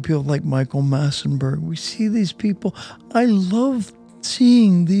 we see people like Michael Massenberg. We see these people. I love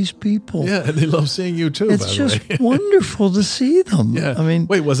seeing these people. Yeah, and they love seeing you too. It's just wonderful to see them. Yeah. I mean,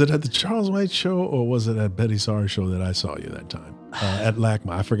 wait, was it at the Charles White show or was it at Betty Sar's show that I saw you that time at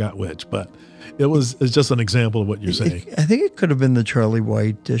LACMA? I forgot which, but it's just an example of what you're saying. I think it could have been the Charlie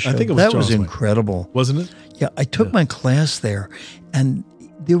White show. I think it was that Charles was White. incredible, Wasn't it? Yeah, I took my class there, and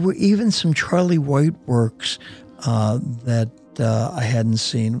there were even some Charlie White works that I hadn't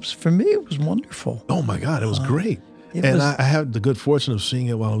seen. For me, it was wonderful. Oh my God, it was great. I had the good fortune of seeing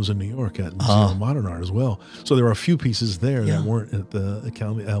it while I was in New York at Museum of Modern Art as well. So there were a few pieces there that weren't at the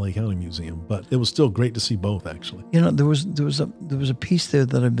LA County Museum, but it was still great to see both, actually. You know, there was a piece there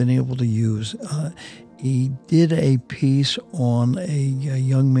that I've been able to use. He did a piece on a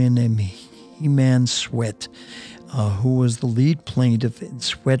young man named He-Man Sweat, who was the lead plaintiff in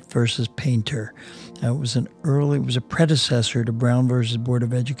Sweat versus Painter. It was a predecessor to Brown versus Board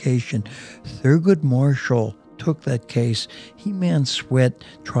of Education. Thurgood Marshall took that case. He-Man Sweat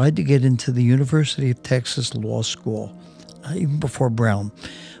tried to get into the University of Texas Law School, even before Brown.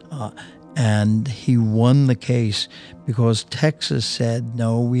 And he won the case because Texas said,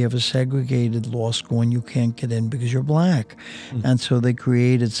 no, we have a segregated law school and you can't get in because you're black. And so they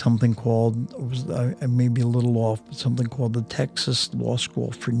created something called, I may be a little off, but something called the Texas Law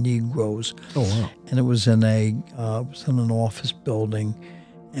School for Negroes. Oh, wow. And it was in an office building.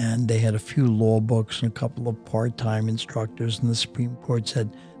 And they had a few law books and a couple of part-time instructors. And the Supreme Court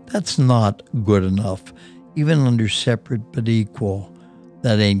said, that's not good enough. Even under separate but equal,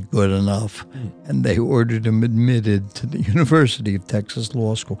 that ain't good enough. And they ordered him admitted to the University of Texas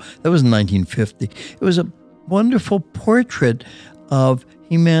Law School. That was in 1950. It was a wonderful portrait of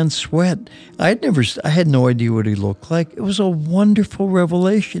He-Man Sweat. I had no idea what he looked like. It was a wonderful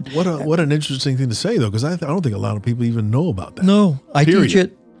revelation. What an interesting thing to say, though, because I don't think a lot of people even know about that. No, I teach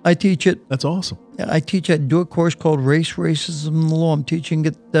it. I teach it. That's awesome. I do a course called Race, Racism, and the Law. I'm teaching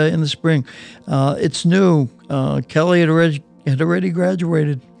it in the spring. It's new. Kelly had already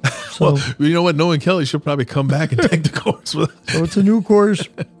graduated. So, well, you know what? Knowing Kelly, she'll probably come back and take the course with us. So it's a new course.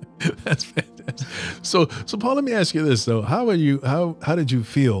 That's fantastic. So Paul, let me ask you this though: how did you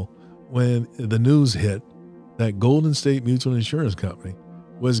feel when the news hit that Golden State Mutual Insurance Company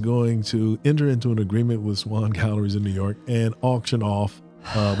was going to enter into an agreement with Swan Galleries in New York and auction off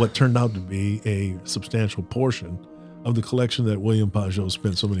what turned out to be a substantial portion of the collection that William Pajaud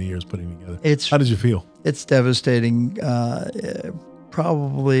spent so many years putting together? How did you feel? It's devastating.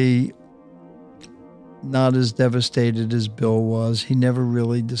 Probably not as devastated as Bill was. He never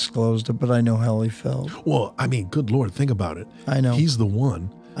really disclosed it, but I know how he felt. Well, I mean, good Lord, think about it. I know. He's the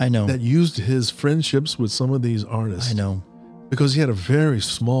one that used his friendships with some of these artists. I know. Because he had a very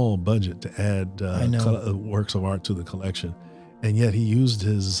small budget to add works of art to the collection. And yet he used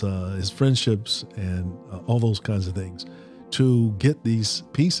his friendships and all those kinds of things to get these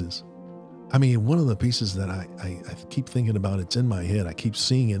pieces. I mean, one of the pieces that I keep thinking about, it's in my head, I keep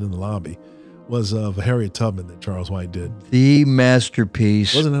seeing it in the lobby, was of Harriet Tubman that Charles White did. The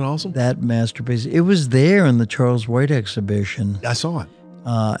masterpiece. Wasn't it awesome? That masterpiece. It was there in the Charles White exhibition. I saw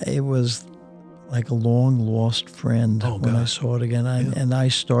it. It was like a long lost friend when I saw it again. And I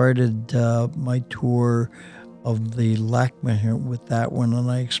started my tour of the LACMA here with that one, and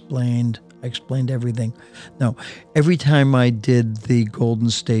I explained everything. Now, every time I did the Golden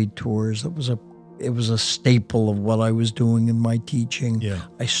State tours, it was a staple of what I was doing in my teaching. Yeah.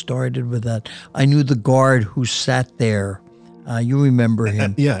 I started with that. I knew the guard who sat there. You remember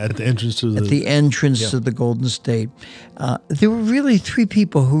him? At the entrance to the Golden State. There were really three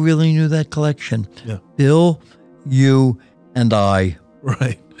people who really knew that collection. Yeah. Bill, you, and I.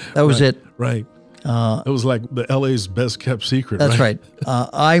 Right. That was it. Right. It was like the LA's best kept secret. That's right.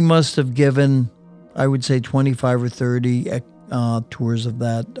 I must have given, I would say, 25 or 30 tours of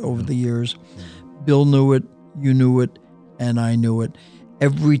that over the years. Bill knew it. You knew it, and I knew it.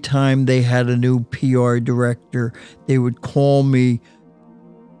 Every time they had a new PR director, they would call me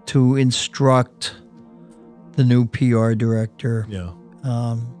to instruct the new PR director. Yeah.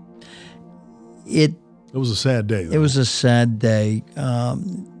 It was a sad day, though. It was a sad day.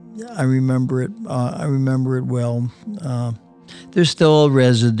 I remember it. I remember it well. There's still a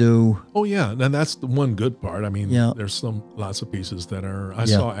residue. Oh yeah, and that's the one good part. I mean, Yeah. there's lots of pieces that I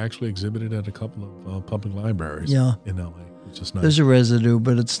saw actually exhibited at a couple of public libraries in LA, which is nice. There's a residue,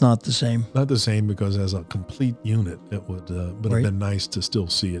 but it's not the same. Not the same, because as a complete unit, it would have been nice to still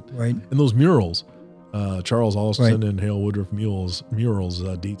see it. Right. And those murals, Charles Alston and Hale Woodruff murals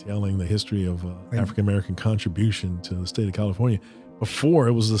detailing the history of African American contribution to the state of California before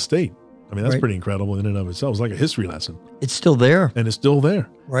it was the state. I mean, that's pretty incredible in and of itself. It's like a history lesson. It's still there. And it's still there.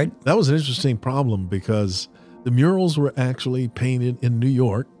 Right. That was an interesting problem, because the murals were actually painted in New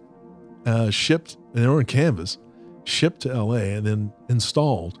York, shipped, and they were on canvas, shipped to LA, and then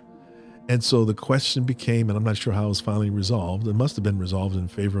installed. And so the question became, and I'm not sure how it was finally resolved, it must have been resolved in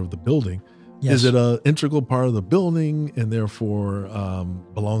favor of the building. Yes. Is it an integral part of the building and therefore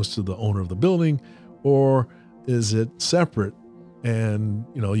belongs to the owner of the building, or is it separate? And,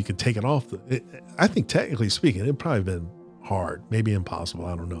 you could take it off. I think technically speaking, it'd probably been hard, maybe impossible.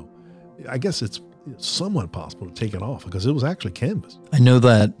 I don't know. I guess it's somewhat possible to take it off, because it was actually canvas. I know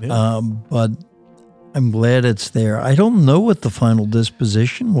that, but I'm glad it's there. I don't know what the final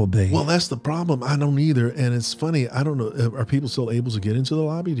disposition will be. Well, that's the problem. I don't either. And it's funny. I don't know. Are people still able to get into the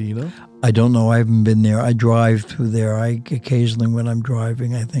lobby? Do you know? I don't know. I haven't been there. I drive through there. Occasionally when I'm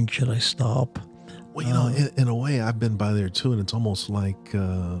driving, I think, should I stop? Well, in a way, I've been by there too, and it's almost like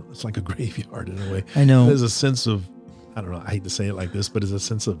it's like a graveyard in a way. I know. There's a sense of, I don't know, I hate to say it like this, but it's a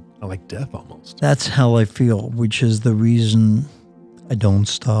sense of like death almost. That's how I feel, which is the reason I don't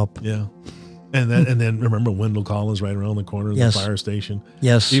stop. Yeah. And then remember Wendell Collins right around the corner of the fire station?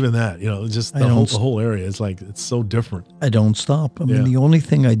 Yes. Even that, just the whole area. It's like, it's so different. I don't stop. I mean, the only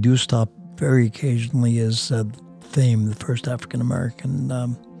thing I do stop very occasionally is FAME, the First African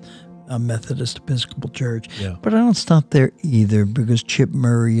American Methodist Episcopal Church. Yeah. But I don't stop there either, because Chip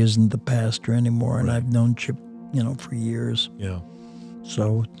Murray isn't the pastor anymore, and I've known Chip, for years. Yeah.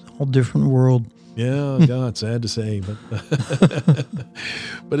 So it's a whole different world. Yeah, God, sad to say, but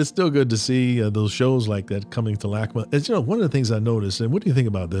but it's still good to see those shows like that coming to LACMA. It's, one of the things I noticed, and what do you think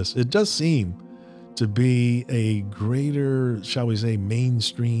about this? It does seem to be a greater, shall we say,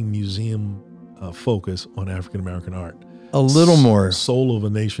 mainstream museum focus on African American art. A little more. Soul of a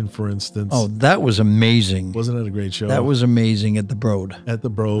Nation, for instance. Oh, that was amazing. Wasn't that a great show? That was amazing at the Broad. At the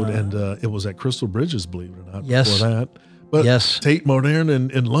Broad, and it was at Crystal Bridges, believe it or not, yes. before that. But Tate Modern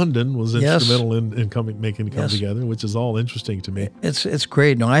in London was instrumental in making it come together, which is all interesting to me. It's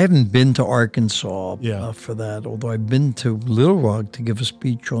great. No, I haven't been to Arkansas for that, although I've been to Little Rock to give a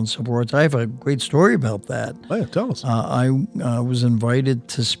speech on civil rights. I have a great story about that. Oh, yeah, tell us. I was invited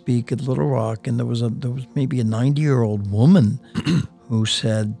to speak at Little Rock, and there was maybe a 90-year-old woman who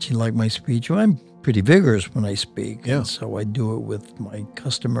said she liked my speech. Well, I'm pretty vigorous when I speak, and so I do it with my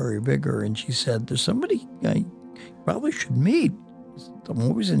customary vigor. And she said, "There's somebody I probably should meet. I'm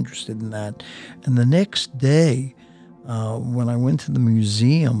always interested in that." And the next day, when I went to the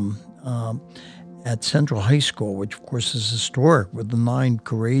museum at Central High School, which of course is historic, where the 9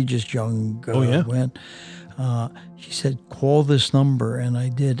 courageous young went, she said, "Call this number," and I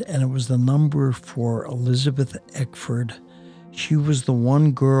did, and it was the number for Elizabeth Eckford. She was the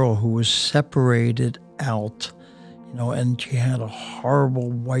one girl who was separated out. And she had a horrible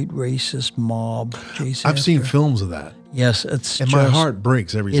white racist mob chasing I've seen films of that. Yes, my heart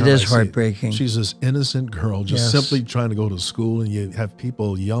breaks every time. It is I see heartbreaking. She's this innocent girl just simply trying to go to school, and you have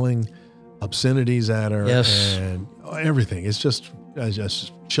people yelling obscenities at her and everything. It's just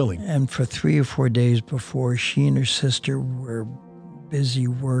chilling. And for 3 or 4 days before, she and her sister were busy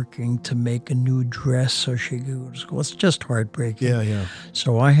working to make a new dress so she could go to school. It's just heartbreaking. Yeah.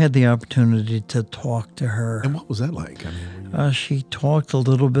 So I had the opportunity to talk to her. And what was that like? I mean, she talked a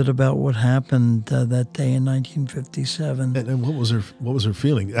little bit about what happened that day in 1957. And what was her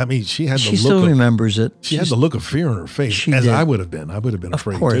feeling? I mean, she still remembers it. She had the look of fear on her face, as I would have been. I would have been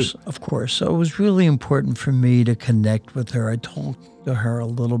afraid too. Of course. So it was really important for me to connect with her. I talked to her a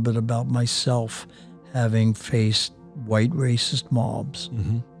little bit about myself having faced white racist mobs,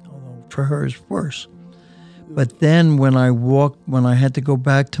 although for her it's worse. But then when I had to go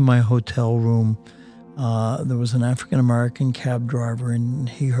back to my hotel room, there was an African-American cab driver, and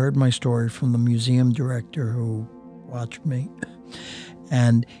he heard my story from the museum director who watched me.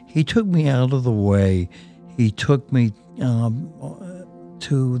 And he took me out of the way. He took me to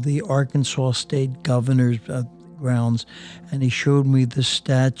to the Arkansas State Governor's grounds, and he showed me the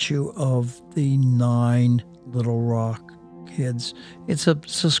statue of the 9 Little Rock kids. It's a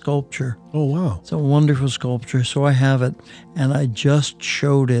sculpture. Oh, wow. It's a wonderful sculpture. So I have it, and I just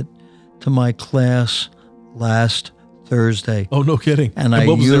showed it to my class last Thursday. Oh, no kidding. And I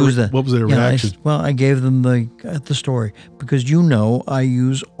used it. What was their reaction? I gave them the story, because I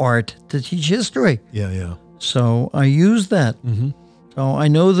use art to teach history. Yeah. So I use that. Mm-hmm. So I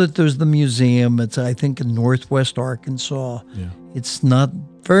know that there's the museum. It's, I think, in Northwest Arkansas. Yeah. It's not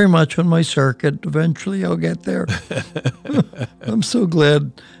very much on my circuit. Eventually I'll get there. I'm so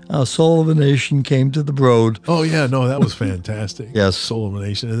glad Soul of a Nation came to the Broad. Oh, yeah. No, that was fantastic. Yes. Soul of a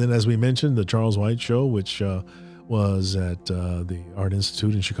Nation. And then, as we mentioned, the Charles White Show, which was at the Art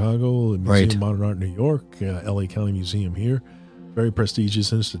Institute in Chicago, the Museum of Modern Art in New York, L.A. County Museum here. Very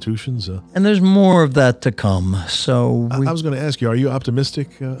prestigious institutions. And there's more of that to come. So I was going to ask you, are you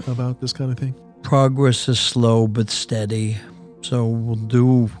optimistic about this kind of thing? Progress is slow but steady. So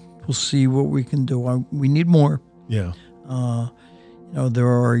we'll see what we can do. We need more. Yeah. There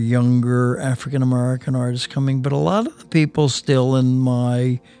are younger African-American artists coming, but a lot of the people still in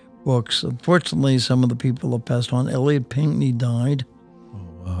my books, unfortunately, some of the people have passed on. Elliot Pinckney died.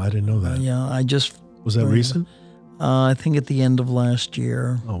 Oh, wow. I didn't know that. Yeah, Was that recent? I think at the end of last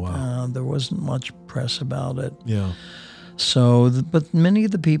year. Oh, wow. There wasn't much press about it. Yeah. So, but many of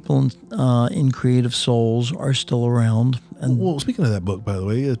the people in Creative Souls are still around. And well, speaking of that book, by the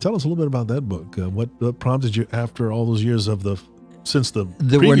way, tell us a little bit about that book. What prompted you after all those years of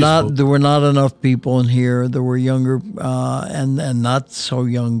there were not enough people in here. There were younger and not so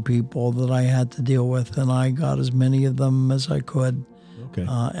young people that I had to deal with, and I got as many of them as I could. Okay.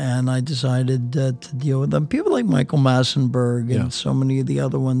 And I decided to deal with them. People like Michael Massenberg and so many of the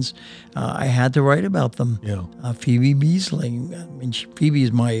other ones, I had to write about them. Yeah. Phoebe Beasley, Phoebe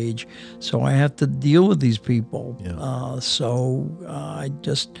is my age, so I have to deal with these people. Yeah.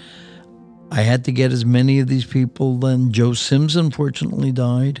 I had to get as many of these people. Then Joe Sims unfortunately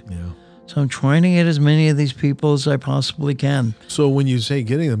died. Yeah. So I'm trying to get as many of these people as I possibly can. So when you say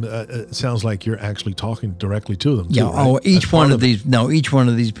getting them, it sounds like you're actually talking directly to them. Yeah. Too, right? Each one of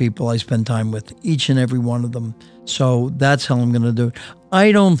these people I spend time with, each and every one of them. So that's how I'm going to do it.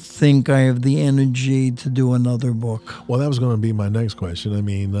 I don't think I have the energy to do another book. Well, that was going to be my next question. I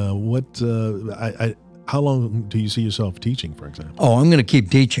mean, how long do you see yourself teaching, for example? Oh, I'm going to keep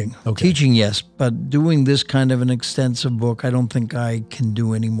teaching. Okay. Teaching, yes, but doing this kind of an extensive book, I don't think I can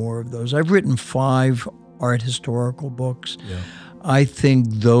do any more of those. I've written 5 art historical books. Yeah. I think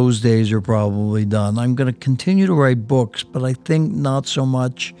those days are probably done. I'm going to continue to write books, but I think not so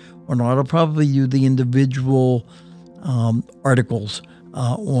much, or not. I'll probably do the individual articles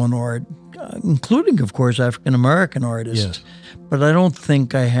on art, including, of course, African-American artists. Yes. But I don't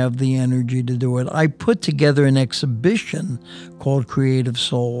think I have the energy to do it. I put together an exhibition called Creative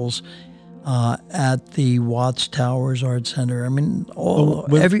Souls at the Watts Towers Art Center. I mean,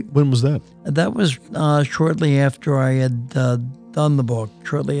 when was that? That was shortly after I had done the book,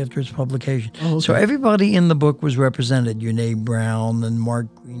 shortly after its publication. Oh, okay. So everybody in the book was represented. Yanae Brown and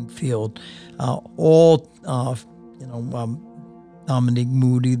Mark Greenfield, Dominique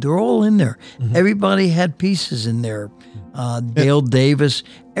Moody, they're all in there. Mm-hmm. Everybody had pieces in there. Dale Davis,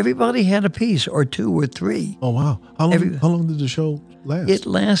 everybody had a piece, or 2 or 3. Oh, wow. How long did the show last? It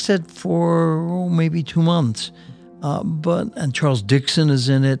lasted for maybe 2 months. And Charles Dixon is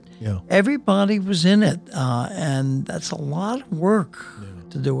in it. Yeah. Everybody was in it. And that's a lot of work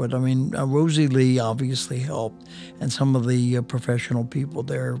to do it. I mean, Rosie Lee obviously helped, and some of the professional people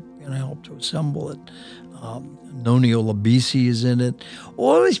there helped to assemble it. Noni Olabisi is in it.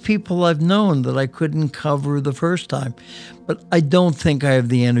 All these people I've known that I couldn't cover the first time. But I don't think I have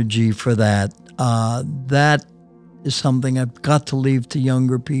the energy for that. That is something I've got to leave to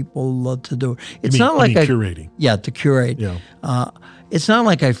younger people to do. It's not like curating. Yeah, to curate. Yeah. It's not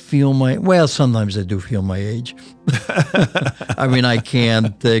like I feel sometimes I do feel my age. I mean, I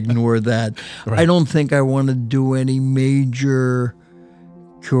can't ignore that. Right. I don't think I want to do any major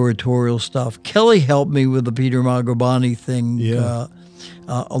curatorial stuff. Kelly helped me with the Peter Magobani thing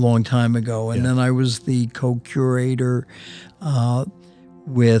a long time ago, and then I was the co-curator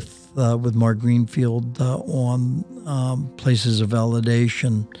with Mark Greenfield on Places of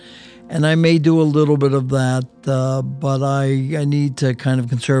Validation. And I may do a little bit of that, but I need to kind of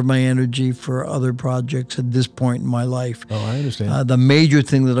conserve my energy for other projects at this point in my life. Oh, I understand. The major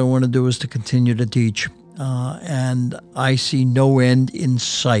thing that I want to do is to continue to teach. And I see no end in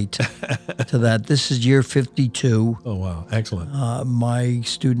sight to that. This is year 52. Oh, wow. Excellent. My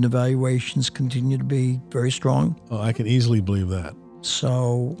student evaluations continue to be very strong. Oh, I can easily believe that.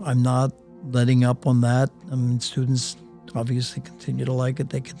 So I'm not letting up on that. I mean, students obviously continue to like it.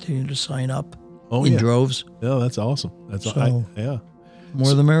 They continue to sign up in droves. Yeah, that's awesome. That's So, yeah.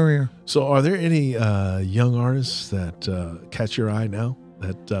 More the merrier. So are there any young artists that catch your eye now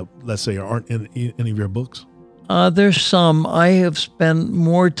that, let's say, aren't in any of your books? There's some. I have spent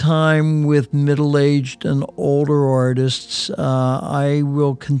more time with middle-aged and older artists. I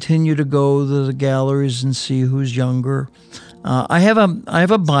will continue to go to the galleries and see who's younger. I have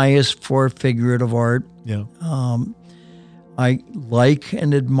a bias for figurative art. Yeah. I like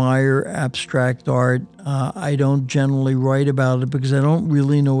and admire abstract art. I don't generally write about it because I don't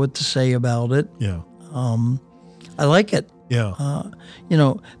really know what to say about it. Yeah. I like it. Yeah.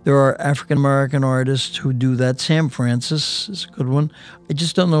 There are African-American artists who do that. Sam Francis is a good one. I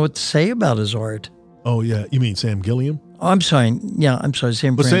just don't know what to say about his art. Oh, yeah. You mean Sam Gilliam? Oh, I'm sorry. Yeah, I'm sorry.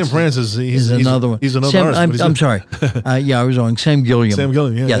 Sam But Francis. Sam Francis, he's another one. He's another artist. I'm sorry. I was wrong. Sam Gilliam. Sam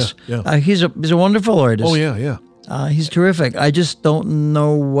Gilliam, yeah. Yes. Yeah. He's a wonderful artist. Oh, yeah, yeah. He's terrific. I just don't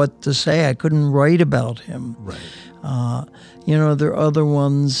know what to say. I couldn't write about him. Right. There are other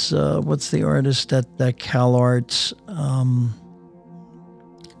ones. What's the artist at Cal Arts?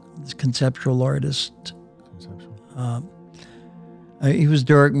 This conceptual artist. He was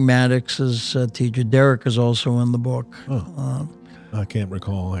Derek Maddox's teacher. Derek is also in the book. Oh. I can't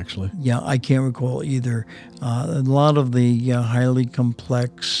recall, actually. Yeah, I can't recall either. A lot of the highly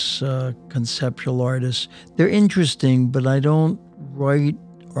complex conceptual artists, they're interesting, but I don't write,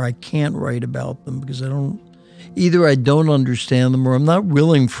 or I can't write about them because either I don't understand them or I'm not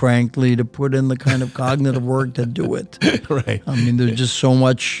willing, frankly, to put in the kind of cognitive work to do it. Right. I mean, there's just so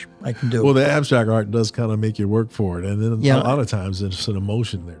much I can do. Well, the abstract art does kind of make you work for it. And then a lot of times it's an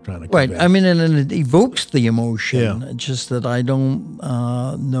emotion they're trying to convey. Right. I mean, and it evokes the emotion. Yeah. It's just that I don't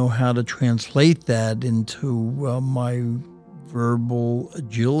know how to translate that into my verbal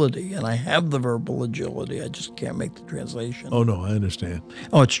agility. And I have the verbal agility. I just can't make the translation. Oh, no, I understand.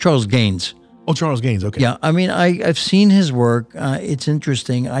 Oh, it's Charles Gaines. Oh, Charles Gaines, okay. Yeah, I mean, I've seen his work. It's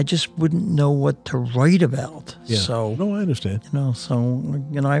interesting. I just wouldn't know what to write about. Yeah. So, no, I understand.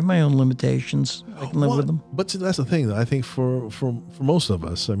 I have my own limitations. I can live with them. But see, that's the thing. I think for most of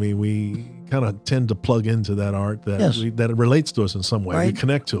us, I mean, we kind of tend to plug into that art that that it relates to us in some way. Right. We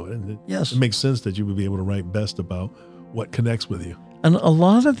connect to it. And it makes sense that you would be able to write best about what connects with you. And a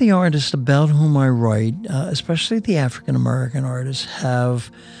lot of the artists about whom I write, especially the African-American artists,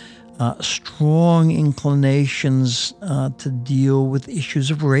 have strong inclinations to deal with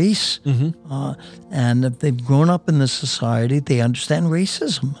issues of race. Mm-hmm. And if they've grown up in this society, they understand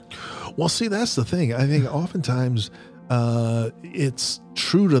racism. Well, see, that's the thing. I think oftentimes it's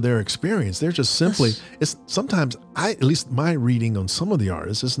true to their experience. They're just simply, it's sometimes, at least my reading on some of the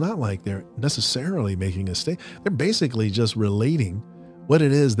artists, it's not like they're necessarily making a statement. They're basically just relating what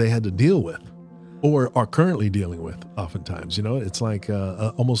it is they had to deal with, or are currently dealing with oftentimes. It's like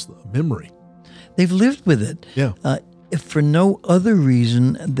almost a memory. They've lived with it. Yeah. If for no other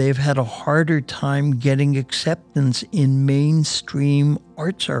reason, they've had a harder time getting acceptance in mainstream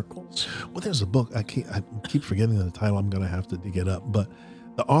art circles. Well, there's a book, I keep forgetting the title, I'm going to have to dig it up, but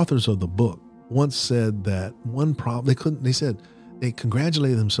the authors of the book once said that one problem, they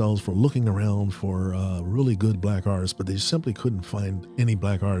congratulated themselves for looking around for really good black artists, but they simply couldn't find any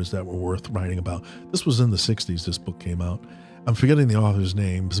black artists that were worth writing about. This was in the 60s, this book came out. I'm forgetting the authors'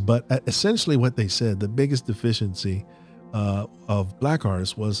 names, but essentially what they said, the biggest deficiency of black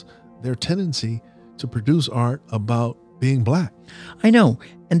artists was their tendency to produce art about being black. I know,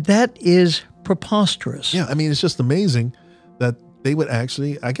 and that is preposterous. Yeah, I mean, it's just amazing that they would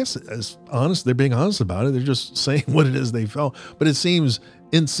actually, I guess, as honest, they're being honest about it. They're just saying what it is they felt. But it seems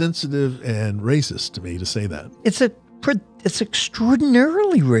insensitive and racist to me to say that. It's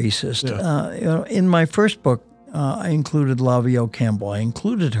extraordinarily racist. Yeah. In my first book, I included Lavio Campbell. I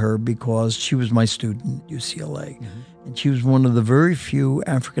included her because she was my student at UCLA. Mm-hmm. And she was one of the very few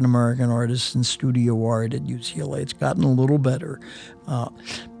African-American artists in studio art at UCLA. It's gotten a little better.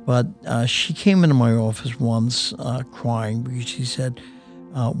 But she came into my office once crying because she said,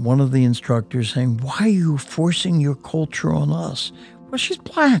 one of the instructors saying, "Why are you forcing your culture on us?" Well, she's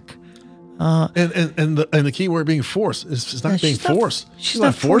black. And the key word being forced. It's not being forced. She's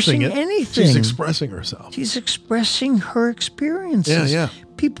not forcing it. Anything. She's expressing herself. She's expressing her experiences. Yeah.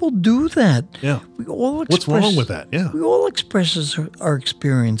 People do that. Yeah. We all What's wrong with that? Yeah. We all express our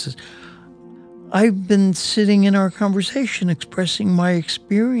experiences. I've been sitting in our conversation expressing my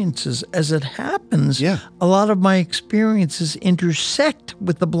experiences. As it happens, a lot of my experiences intersect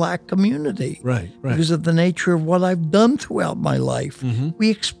with the Black community. Right. Because of the nature of what I've done throughout my life. We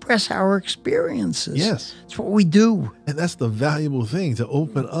express our experiences. Yes. It's what we do. And that's the valuable thing, to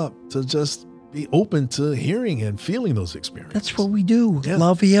open up, to just be open to hearing and feeling those experiences. That's what we do. Yeah.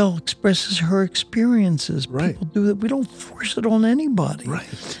 Lavielle expresses her experiences. Right. People do that. We don't force it on anybody.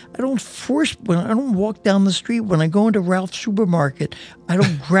 Right. I don't walk down the street. When I go into Ralph's supermarket, I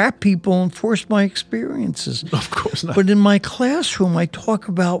don't grab people and force my experiences. Of course not. But in my classroom, I talk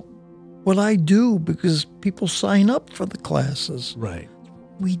about what I do because people sign up for the classes. Right.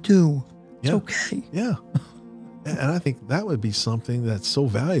 We do. It's Yeah. okay. Yeah. And I think that would be something that's so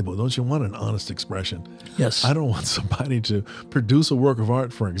valuable. Don't you want an honest expression? Yes. I don't want somebody to produce a work of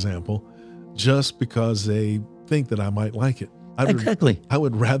art, for example, just because they think that I might like it. Exactly. I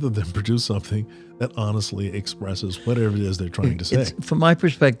would rather them produce something that honestly expresses whatever it is they're trying to say. From my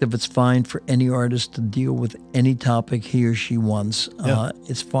perspective, it's fine for any artist to deal with any topic he or she wants. Yeah.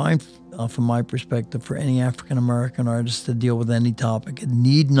 It's fine, from my perspective, for any African-American artist to deal with any topic. It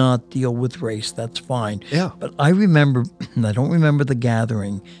need not deal with race. That's fine. Yeah. But I remember, and I don't remember the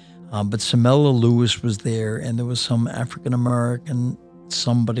gathering, but Samella Lewis was there, and there was some African-American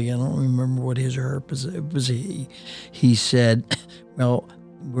somebody, I don't remember what his or her, it was he said, well,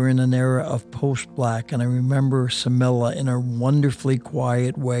 we're in an era of post-Black, and I remember Samella in a wonderfully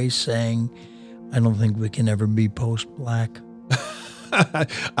quiet way saying, I don't think we can ever be post-Black.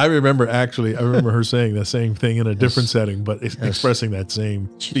 I remember her saying the same thing in a different setting, but expressing that same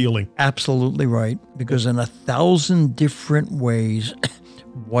feeling. Absolutely right, because in 1,000 different ways,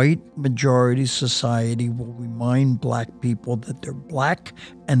 white majority society will remind Black people that they're Black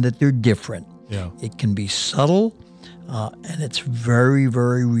and that they're different. Yeah. It can be subtle, and it's very,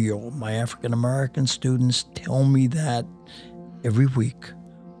 very real. My African-American students tell me that every week.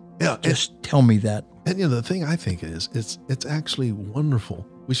 Yeah. Just tell me that. And the thing I think is, it's actually wonderful.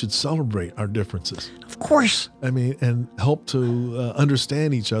 We should celebrate our differences. Of course. I mean, and help to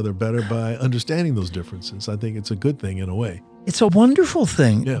understand each other better by understanding those differences. I think it's a good thing in a way. It's a wonderful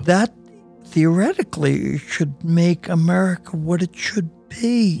thing. Yeah. That theoretically should make America what it should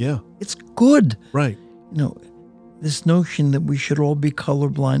be. Yeah. It's good. Right. This notion that we should all be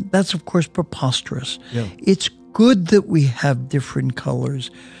colorblind, that's of course preposterous. Yeah. It's good that we have different colors.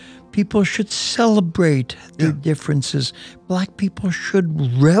 People should celebrate their differences. Black people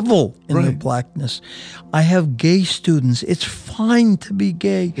should revel in their Blackness. I have gay students. It's fine to be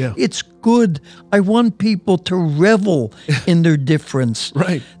gay. Yeah. It's good. I want people to revel in their difference.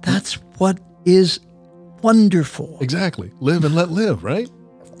 Right. That's what is wonderful. Exactly. Live and let live, right?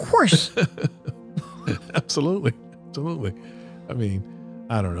 Of course. Absolutely. Absolutely. I mean,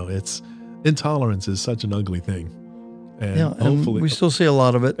 I don't know. Intolerance is such an ugly thing. And hopefully, and we still see a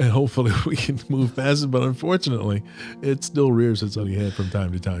lot of it. And hopefully we can move past it. But unfortunately, it still rears its ugly head from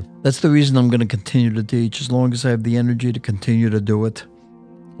time to time. That's the reason I'm going to continue to teach, as long as I have the energy to continue to do it.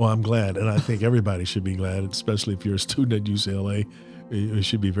 Well, I'm glad. And I think everybody should be glad, especially if you're a student at UCLA. You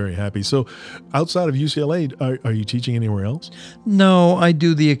should be very happy. So outside of UCLA, are you teaching anywhere else? No, I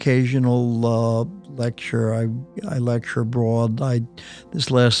do the occasional lecture. I lecture abroad. This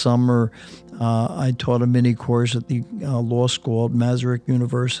last summer, I taught a mini course at the law school at Masaryk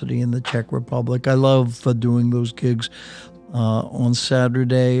University in the Czech Republic. I love doing those gigs. On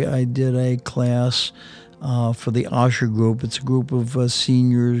Saturday, I did a class for the Osher group. It's a group of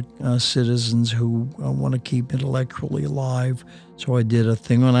senior citizens who want to keep intellectually alive. So I did a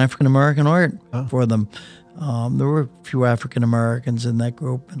thing on African-American art for them. There were a few African-Americans in that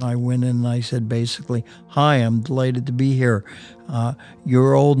group, and I went in and I said basically, hi, I'm delighted to be here.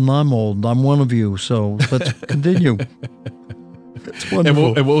 You're old and I'm old. I'm one of you, so let's continue. It's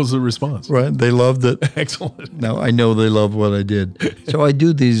wonderful. And what was the response? Right, they loved it. Excellent. Now, I know they love what I did. So I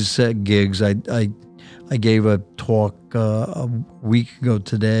do these gigs. I gave a talk a week ago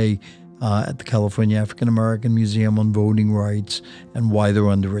today at the California African American Museum on voting rights and why they're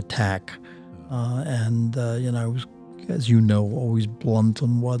under attack. I was, as you know, always blunt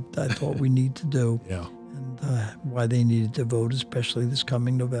on what I thought we need to do. Yeah. And why they needed to vote, especially this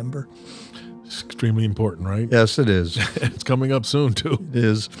coming November. It's extremely important, right? Yes, it is. It's coming up soon, too. It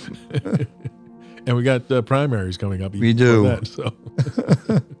is. And we got primaries coming up. We do. That, so.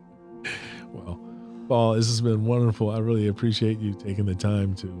 Well, Paul, this has been wonderful. I really appreciate you taking the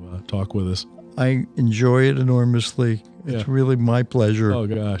time to talk with us. I enjoy it enormously. It's really my pleasure. Oh,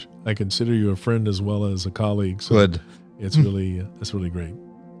 gosh. I consider you a friend as well as a colleague. So good. It's really great.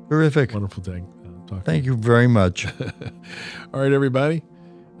 Terrific. Wonderful thing. Thank you very much. All right, everybody.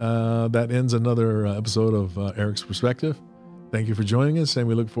 That ends another episode of Eric's Perspective. Thank you for joining us, and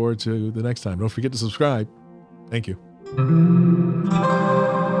we look forward to the next time. Don't forget to subscribe. Thank you.